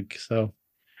podcast, and so.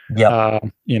 Yeah.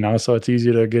 So it's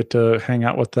easy to get to hang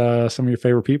out with some of your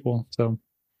favorite people. So.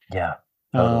 Yeah.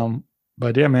 Totally.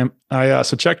 But yeah, man,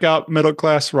 so check out Middle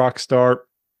Class Rockstar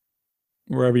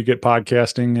wherever you get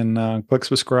podcasting, and click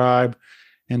subscribe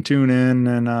and tune in,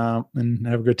 and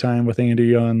have a good time with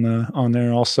Andy on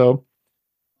there also.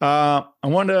 I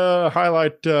wanted to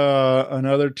highlight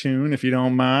another tune, if you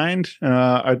don't mind.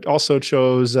 I also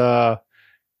chose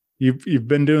you've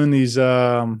been doing these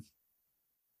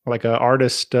like a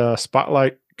artist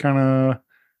spotlight kind of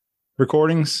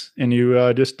recordings, and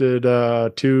you just did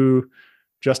 2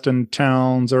 Justin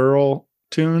Townes Earl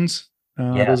tunes.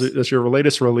 Yes. That's your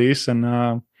latest release, and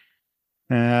I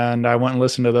went and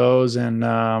listened to those, and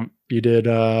you did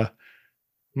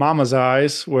Mama's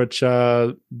Eyes, which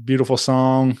beautiful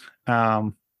song.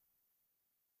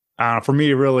 for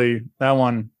me, really, that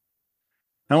one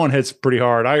hits pretty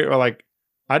hard.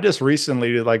 I just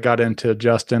recently got into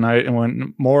Justin. I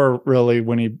went more really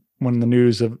when the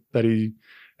news that he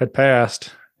had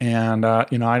passed, and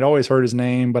I'd always heard his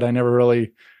name, but I never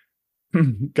really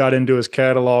got into his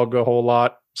catalog a whole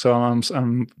lot. So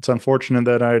it's unfortunate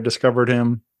that I discovered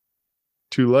him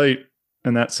too late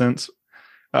in that sense.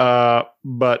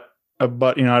 But I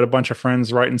had a bunch of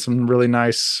friends writing some really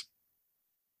nice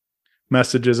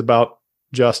messages about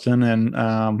Justin, and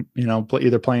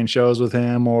either playing shows with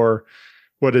him or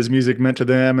what his music meant to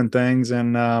them and things.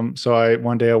 And so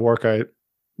one day at work, right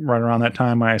around that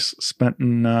time, I spent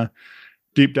and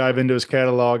deep dive into his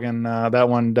catalog, and that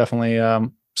one definitely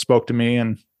spoke to me.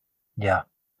 And yeah,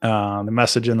 the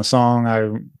message in the song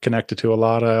I connected to a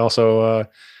lot. I also,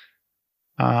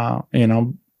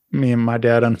 me and my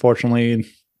dad, unfortunately,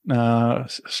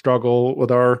 struggle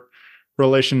with our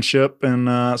relationship,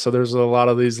 and so there's a lot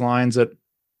of these lines that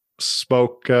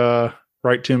spoke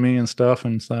right to me and stuff,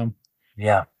 and so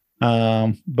yeah.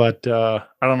 But I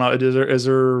don't know. Is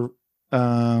there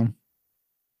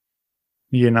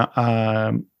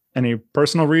any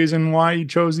personal reason why you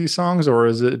chose these songs, or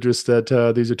is it just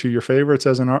that these are two of your favorites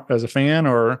as a fan,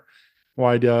 or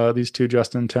why these two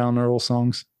Justin Town Earl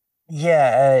songs?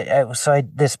 Yeah,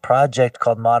 this project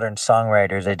called Modern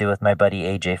Songwriters I do with my buddy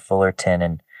AJ Fullerton,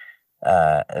 and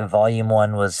volume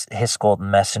 1 was His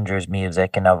Golden Messenger's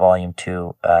music, and now volume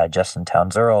 2, Justin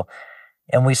Towns Earl.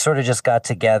 And we sort of just got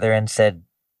together and said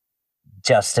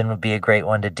Justin would be a great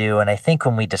one to do. And I think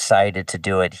when we decided to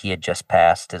do it, he had just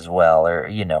passed as well,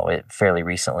 or, fairly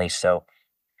recently. So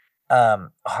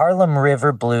Harlem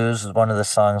River Blues was one of the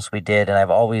songs we did. And I've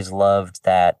always loved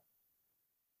that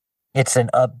it's an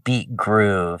upbeat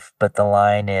groove, but the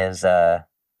line is,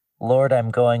 Lord, I'm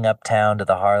going uptown to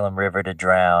the Harlem River to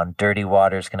drown. Dirty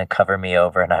water's going to cover me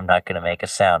over and I'm not going to make a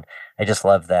sound. I just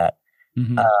love that.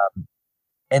 Mm-hmm.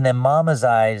 And then Mama's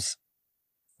Eyes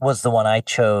was the one I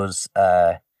chose,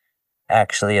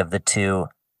 actually, of the two.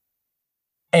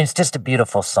 And it's just a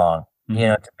beautiful song. Mm-hmm.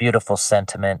 It's a beautiful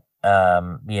sentiment. I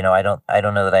don't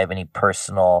know that I have any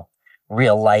personal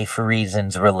real life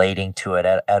reasons relating to it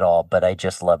at all, but I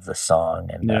just love the song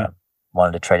and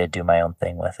wanted to try to do my own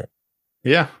thing with it.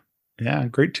 Yeah. Yeah.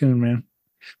 Great tune, man.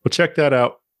 Well, check that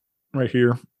out right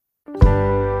here.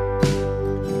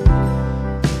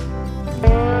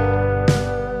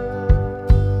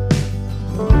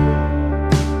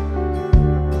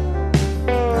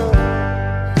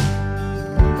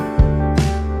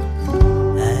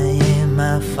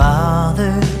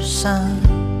 Father's son,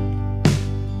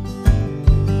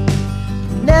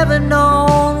 never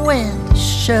known when to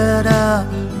shut up.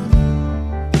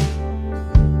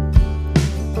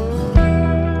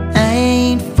 I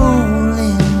ain't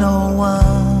fooling no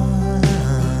one.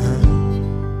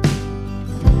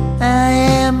 I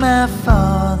am my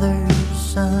father's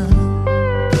son.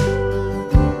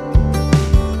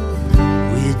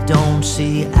 We don't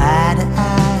see eye to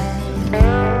eye.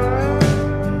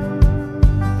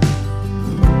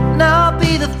 I'll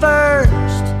be the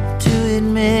first to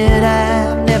admit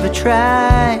I've never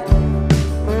tried.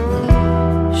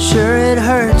 Sure it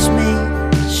hurts me,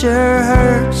 sure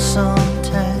hurts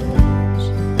sometimes.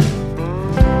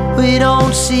 We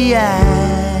don't see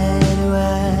eye to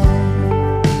eye.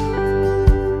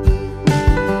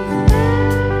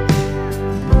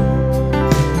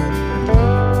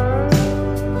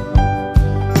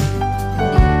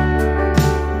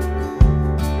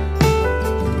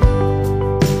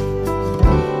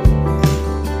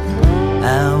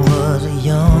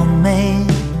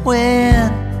 When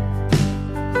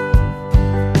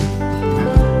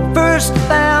first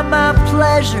found my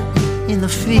pleasure in the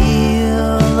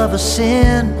field of a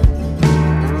sin,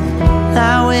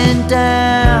 I went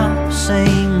down the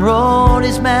same road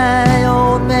as my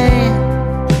old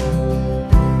man,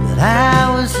 but I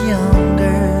was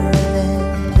younger then.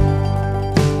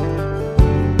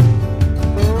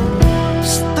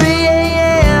 It's 3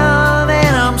 a.m.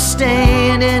 and I'm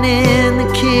standing in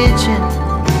the kitchen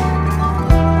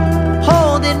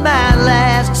holding my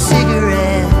last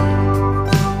cigarette.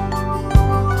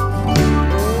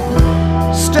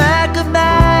 Strike a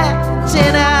match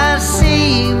and I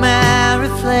see my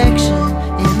reflection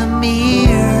in the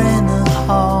mirror in the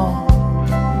hall,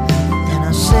 and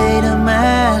I say to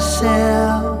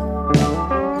myself,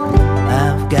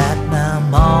 I've got my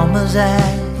mama's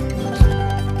eyes,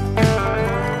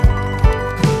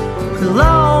 her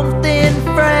long thin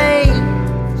frame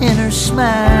and her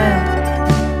smile.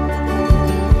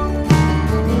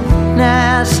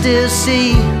 I still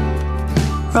see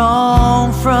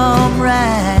wrong from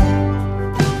right,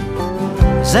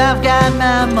 'cause I've got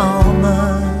my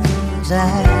mama's moments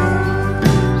eyes.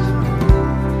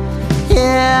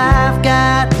 Yeah, I've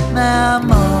got my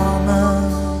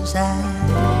moments eyes.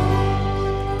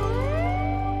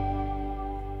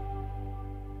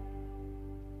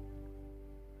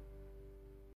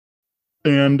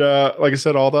 And like I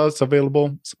said, all that's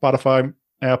available. Spotify,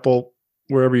 Apple,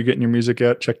 wherever you're getting your music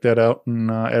at. Check that out and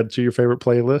add to your favorite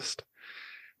playlist.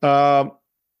 And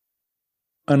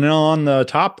on the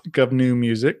topic of new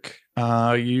music,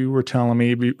 you were telling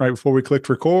me right before we clicked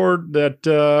record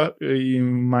that you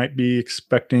might be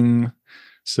expecting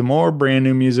some more brand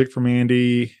new music from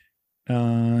Andy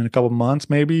in a couple of months,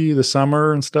 maybe the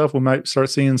summer and stuff. We might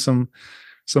start seeing some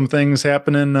things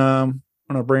happening on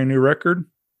a brand new record.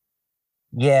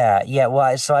 Yeah.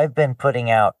 Well, so I've been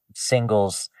putting out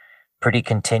singles pretty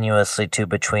continuously too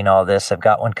between all this. I've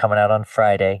got one coming out on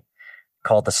Friday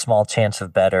called The Small Chance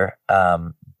of Better.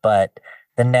 But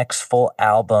the next full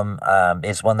album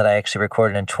is one that I actually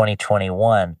recorded in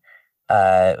 2021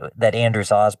 that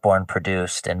Anders Osborne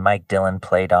produced, and Mike Dillon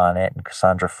played on it, and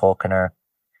Cassandra Falconer.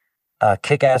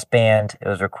 Kick-ass band. It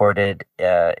was recorded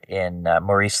in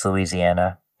Maurice,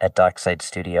 Louisiana at Dockside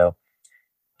Studio.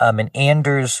 And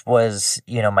Anders was,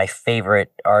 my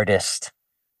favorite artist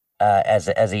as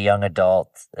a young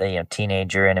adult,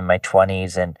 teenager, and in my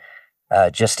 20s, and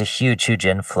just a huge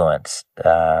influence.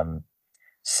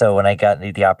 So when I got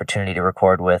the opportunity to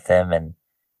record with him and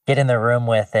get in the room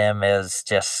with him, it was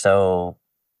just so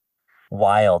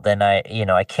wild. And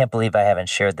I can't believe I haven't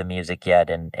shared the music yet,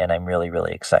 and I'm really,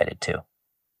 really excited too.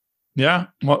 Yeah.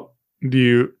 What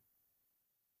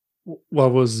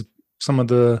was some of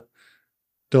the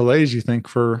delays you think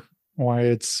for why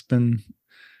it's been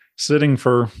sitting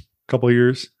for a couple of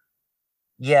years?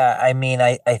 Yeah, I mean,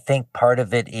 I think part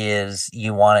of it is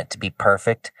you want it to be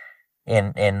perfect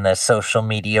in the social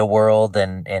media world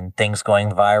and things going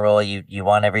viral. You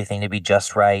want everything to be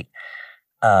just right.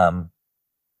 And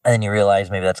then you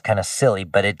realize maybe that's kind of silly,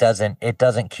 but it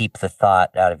doesn't keep the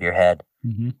thought out of your head.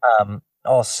 Mm-hmm.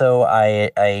 Also,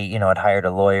 I had hired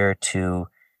a lawyer to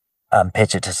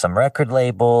pitch it to some record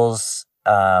labels.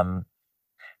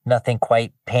 Nothing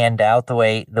quite panned out the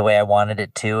way I wanted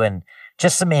it to, and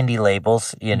just some indie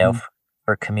labels, Mm-hmm.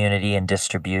 for community and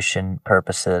distribution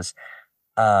purposes.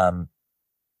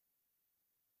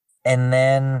 And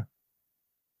then,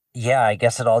 yeah, I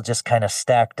guess it all just kind of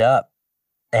stacked up,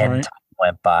 and Right. time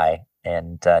went by,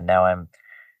 and now I'm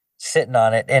sitting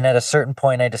on it. And at a certain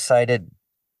point, I decided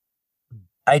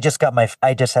I just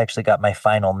actually got my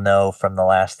final no from the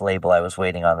last label I was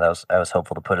waiting on. That I was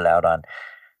hopeful to put it out on.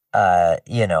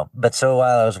 But so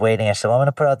while I was waiting, I said, well, I'm going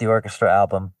to put out the orchestra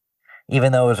album,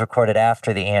 even though it was recorded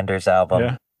after the Anders album.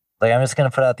 Yeah. Like, I'm just going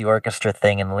to put out the orchestra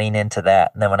thing and lean into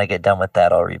that. And then when I get done with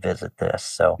that, I'll revisit this.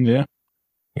 So Yeah.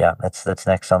 yeah, that's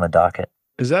next on the docket.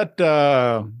 Is that,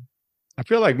 I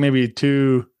feel like maybe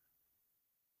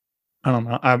I don't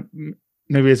know.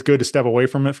 Maybe it's good to step away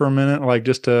from it for a minute, like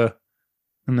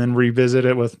and then revisit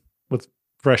it with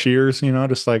fresh ears,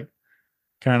 just like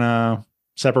kind of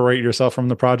separate yourself from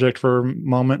the project for a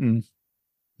moment. And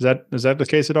is that the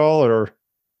case at all? Or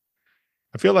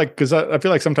I feel like, cause I feel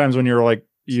like sometimes when you're like,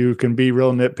 you can be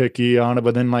real nitpicky on it,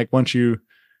 but then like once you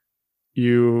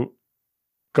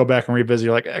go back and revisit,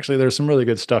 you're like, actually there's some really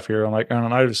good stuff here. I'm like, I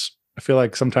don't know. I feel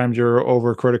like sometimes you're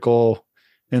overcritical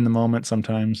in the moment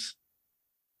sometimes.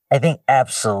 I think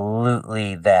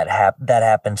absolutely that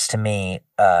happens to me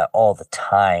all the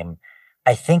time.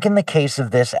 I think in the case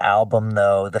of this album,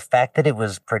 though, the fact that it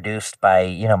was produced by,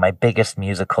 my biggest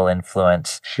musical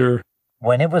influence, Sure.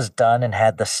 when it was done and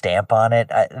had the stamp on it,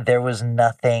 there was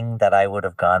nothing that I would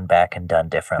have gone back and done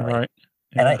differently. Right.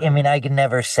 And Yeah. I mean, I can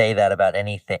never say that about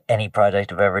any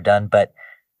project I've ever done, but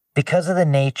because of the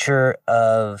nature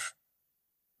of,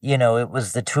 it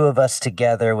was the two of us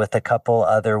together with a couple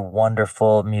other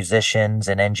wonderful musicians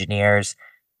and engineers.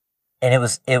 And it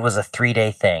was a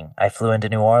 3-day thing. I flew into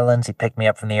New Orleans. He picked me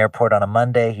up from the airport on a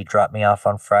Monday. He dropped me off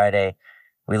on Friday.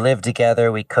 We lived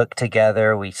together. We cooked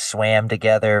together. We swam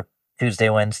together Tuesday,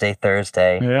 Wednesday,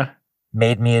 Thursday. Yeah.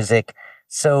 Made music.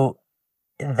 So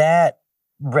that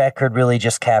record really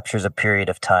just captures a period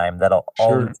of time that I'll Sure.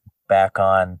 always look back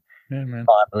on Yeah, man.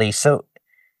 fondly. So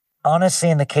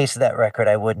honestly, in the case of that record,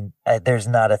 I wouldn't. There's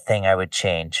not a thing I would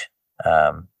change.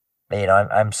 I'm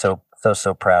so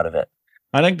proud of it.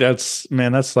 I think that's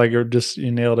like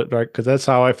you nailed it, right? Because that's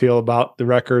how I feel about the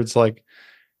records. Like,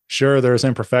 sure, there's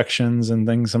imperfections and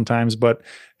things sometimes, but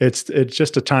it's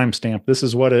just a timestamp. This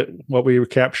is what we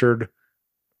captured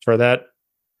for that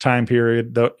time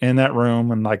period in that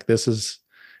room, and like this is,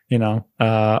 and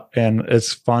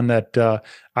it's fun that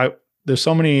there's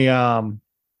so many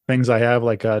things I have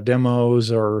like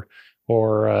demos or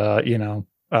or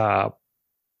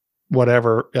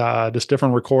whatever, just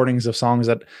different recordings of songs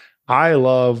that I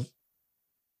love.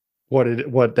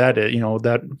 What that is,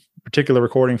 that particular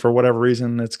recording, for whatever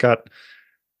reason, it's got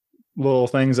little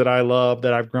things that I love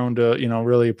that I've grown to,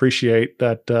 really appreciate,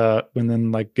 that and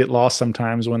then like get lost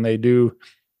sometimes when they do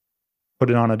put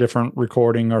it on a different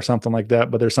recording or something like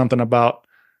that. But there's something about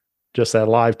just that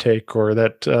live take or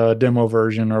that demo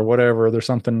version or whatever. There's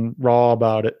something raw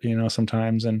about it,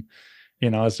 sometimes. And,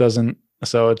 it doesn't,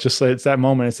 so it's that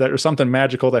moment. There's something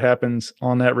magical that happens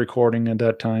on that recording at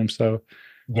that time. So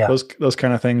Yeah. those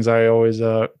kind of things I always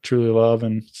truly love.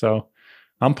 And so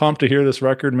I'm pumped to hear this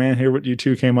record, man, hear what you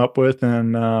two came up with.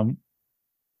 And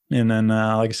then,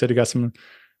 like I said, you got some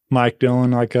Mike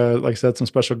Dillon, like I said, some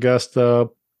special guest part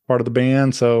of the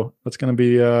band. So that's going to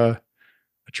be a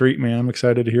treat, man. I'm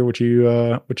excited to hear what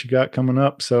you got coming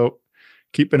up. So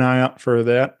keep an eye out for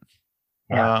that.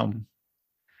 Yeah.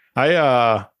 I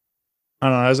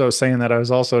don't know. As I was saying that, I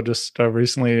was also just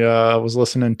recently was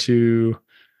listening to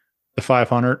the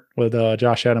 500 with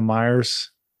Josh Adam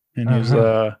Myers, and he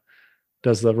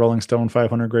does the Rolling Stone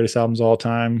 500 greatest albums of all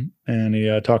time, and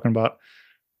he talking about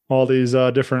all these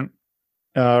different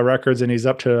records, and he's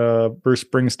up to Bruce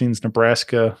Springsteen's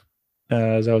Nebraska.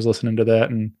 As I was listening to that,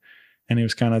 and he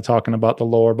was kind of talking about the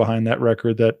lore behind that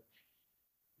record, that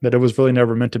it was really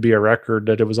never meant to be a record,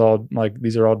 that it was all like,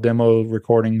 these are all demo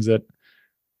recordings that,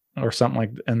 or something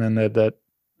like, and then that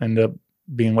ended up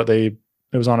being it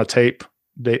was on a tape.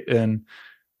 And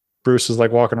Bruce was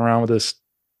like walking around with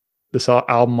this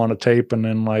album on a tape, and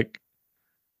then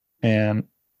and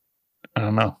I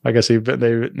don't know, I guess they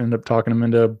ended up talking him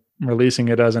into releasing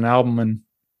it as an album. And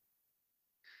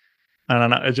I don't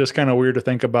know, it's just kind of weird to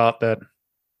think about that.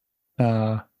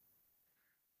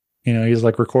 He's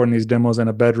like recording these demos in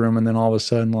a bedroom, and then all of a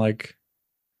sudden, like,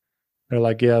 they're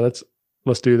like, yeah, let's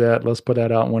do that. Let's put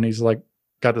that out, when he's like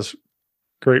got this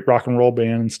great rock and roll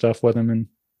band and stuff with him.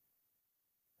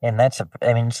 And it's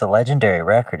a legendary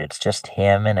record. It's just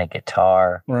him and a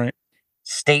guitar. Right.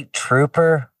 State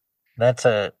Trooper. That's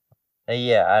I don't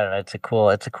know. It's a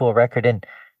cool record. And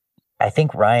I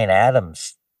think Ryan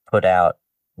Adams put out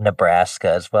Nebraska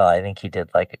as well. I think he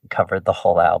did covered the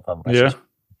whole album, which is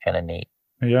kind of neat.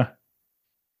 Yeah.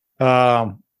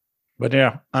 But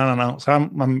yeah, I don't know. So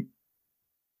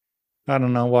I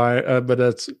don't know why, but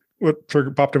that's what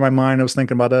popped in my mind. I was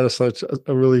thinking about that. So it's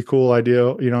a really cool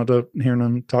idea, to hearing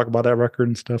them talk about that record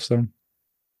and stuff. So,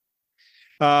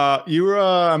 you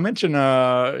mentioned,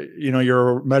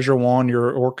 your Measure One,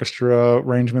 your orchestra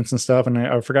arrangements and stuff. And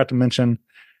I forgot to mention,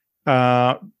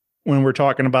 when we're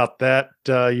talking about that,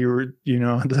 you were,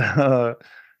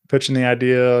 pitching the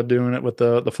idea of doing it with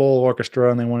the full orchestra,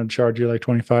 and they wanted to charge you like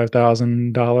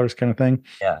 $25,000 kind of thing.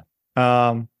 Yeah.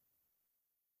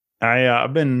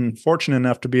 I've been fortunate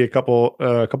enough to be a couple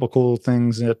cool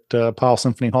things at Powell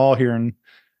Symphony Hall here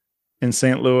in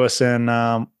St. Louis,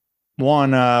 and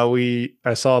one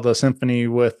I saw the symphony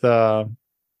with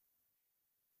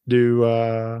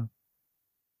do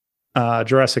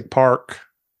Jurassic Park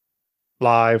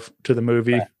live to the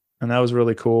movie, Okay. and that was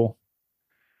really cool.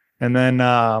 And then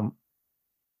I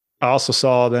also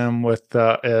saw them with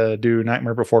do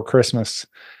Nightmare Before Christmas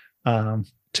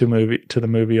to the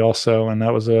movie also, and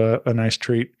that was a nice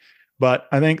treat. But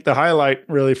I think the highlight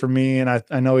really for me, and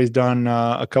I know he's done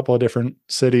a couple of different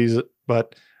cities,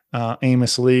 but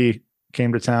Amos Lee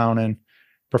came to town and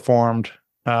performed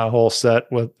a whole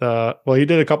set with he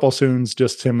did a couple of tunes,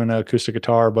 just him and an acoustic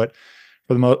guitar, but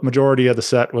for the majority of the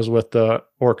set was with the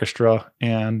orchestra.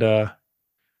 And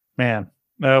man,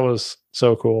 that was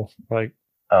so cool. Like,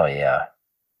 Oh yeah.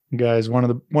 guys, one of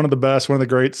the best, one of the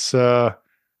greats. But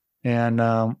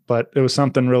it was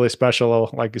something really special,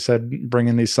 like you said,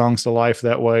 bringing these songs to life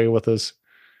that way with his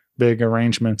big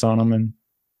arrangements on them. And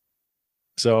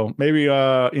so maybe,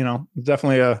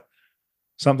 definitely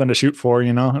something to shoot for.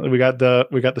 We got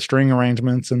the string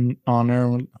arrangements and on there,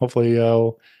 and hopefully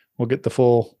we'll get the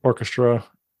full orchestra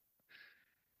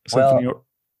symphony.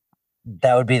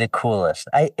 That would be the coolest.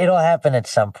 It'll happen at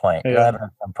some point. Yeah. It'll happen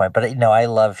at some point. But I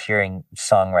love hearing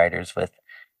songwriters with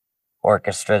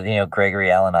orchestra.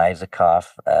 Gregory Alan Isaacoff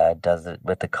does it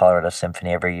with the Colorado Symphony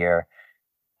every year.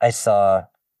 I saw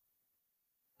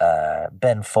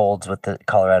Ben Folds with the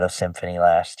Colorado Symphony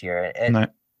last year.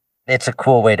 It's a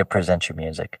cool way to present your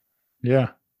music. Yeah,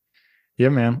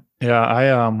 man.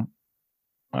 Yeah,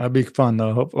 it'd be fun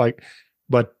though.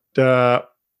 But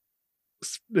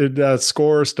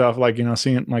score stuff,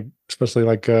 seeing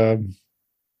especially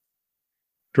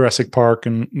Jurassic Park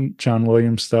and John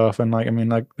Williams stuff, and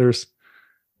there's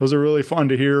those are really fun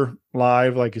to hear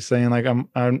live. Like you're saying, like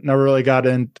I never really got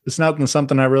in. It's not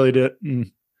something I really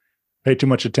didn't pay too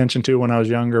much attention to when I was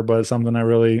younger, but it's something I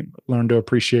really learned to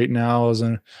appreciate now as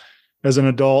an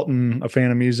adult and a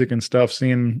fan of music and stuff.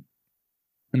 Seeing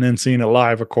it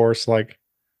live, of course, like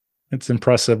it's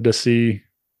impressive to see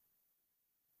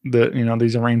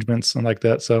these arrangements and like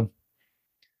that. So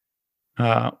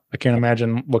I can't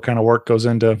imagine what kind of work goes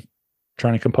into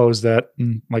trying to compose that.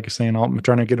 And like you're saying, I'm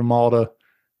trying to get them all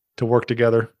to work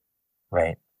together.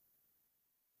 Right.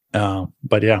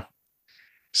 But yeah.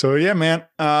 So yeah, man.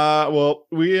 Well,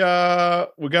 we got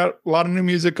a lot of new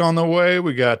music on the way.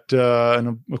 We got,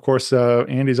 and of course,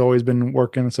 Andy's always been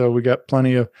working, so we got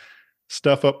plenty of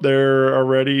stuff up there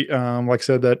already. Like I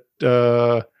said,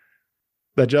 that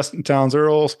Justin Townes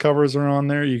Earls covers are on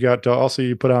there. You got also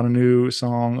you put out a new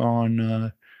song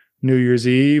on New Year's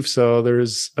Eve, so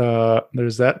there's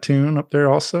that tune up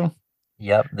there also.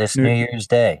 Yep, this New Year's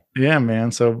Day. Yeah,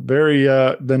 man. So very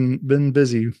been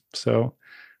busy. So.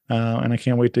 And I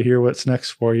can't wait to hear what's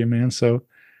next for you, man. So,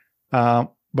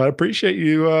 but I appreciate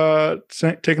you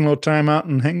taking a little time out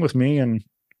and hang with me, and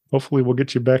hopefully we'll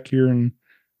get you back here in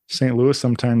St. Louis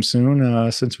sometime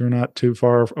soon, since we're not too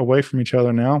far away from each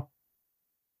other now.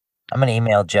 I'm going to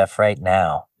email Jeff right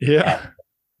now. Yeah.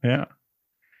 Yeah.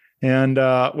 And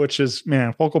which is,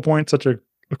 man, Focal Point, such a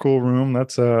cool room.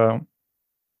 That's,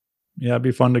 it'd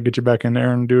be fun to get you back in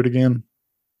there and do it again.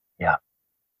 Yeah.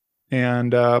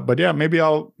 And, but yeah, maybe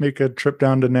I'll make a trip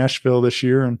down to Nashville this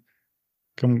year and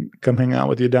come hang out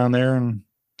with you down there and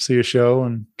see a show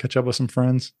and catch up with some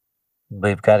friends.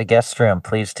 We've got a guest room.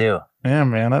 Please do. Yeah,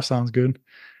 man, that sounds good.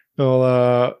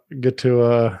 We'll get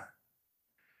to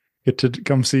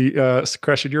come see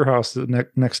Crash at your house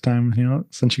next time,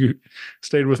 since you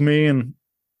stayed with me and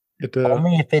get to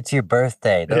only if it's your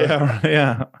birthday.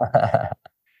 Yeah.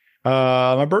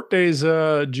 My birthday's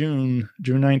June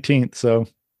 19th, so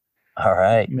all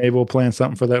right. Maybe we'll plan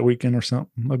something for that weekend or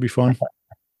something. That'd be fun.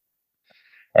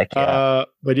 Heck yeah.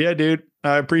 But yeah, dude,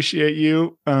 I appreciate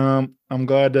you. I'm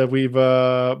glad that we've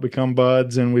become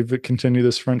buds and we've continued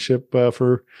this friendship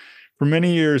for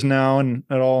many years now, and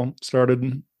it all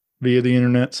started via the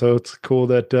internet. So it's cool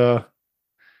that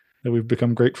we've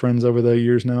become great friends over the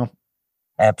years now.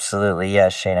 Absolutely, yeah,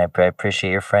 Shane. I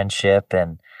appreciate your friendship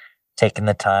and taking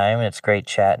the time. It's great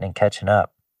chatting and catching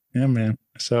up. Yeah, man.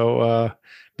 So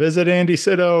visit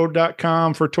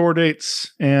andysydow.com for tour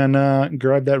dates and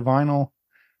grab that vinyl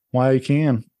while you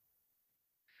can.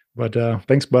 But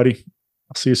thanks, buddy.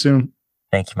 I'll see you soon.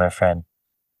 Thank you, my friend.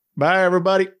 Bye,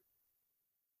 everybody.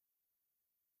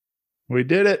 We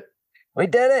did it. We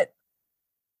did it.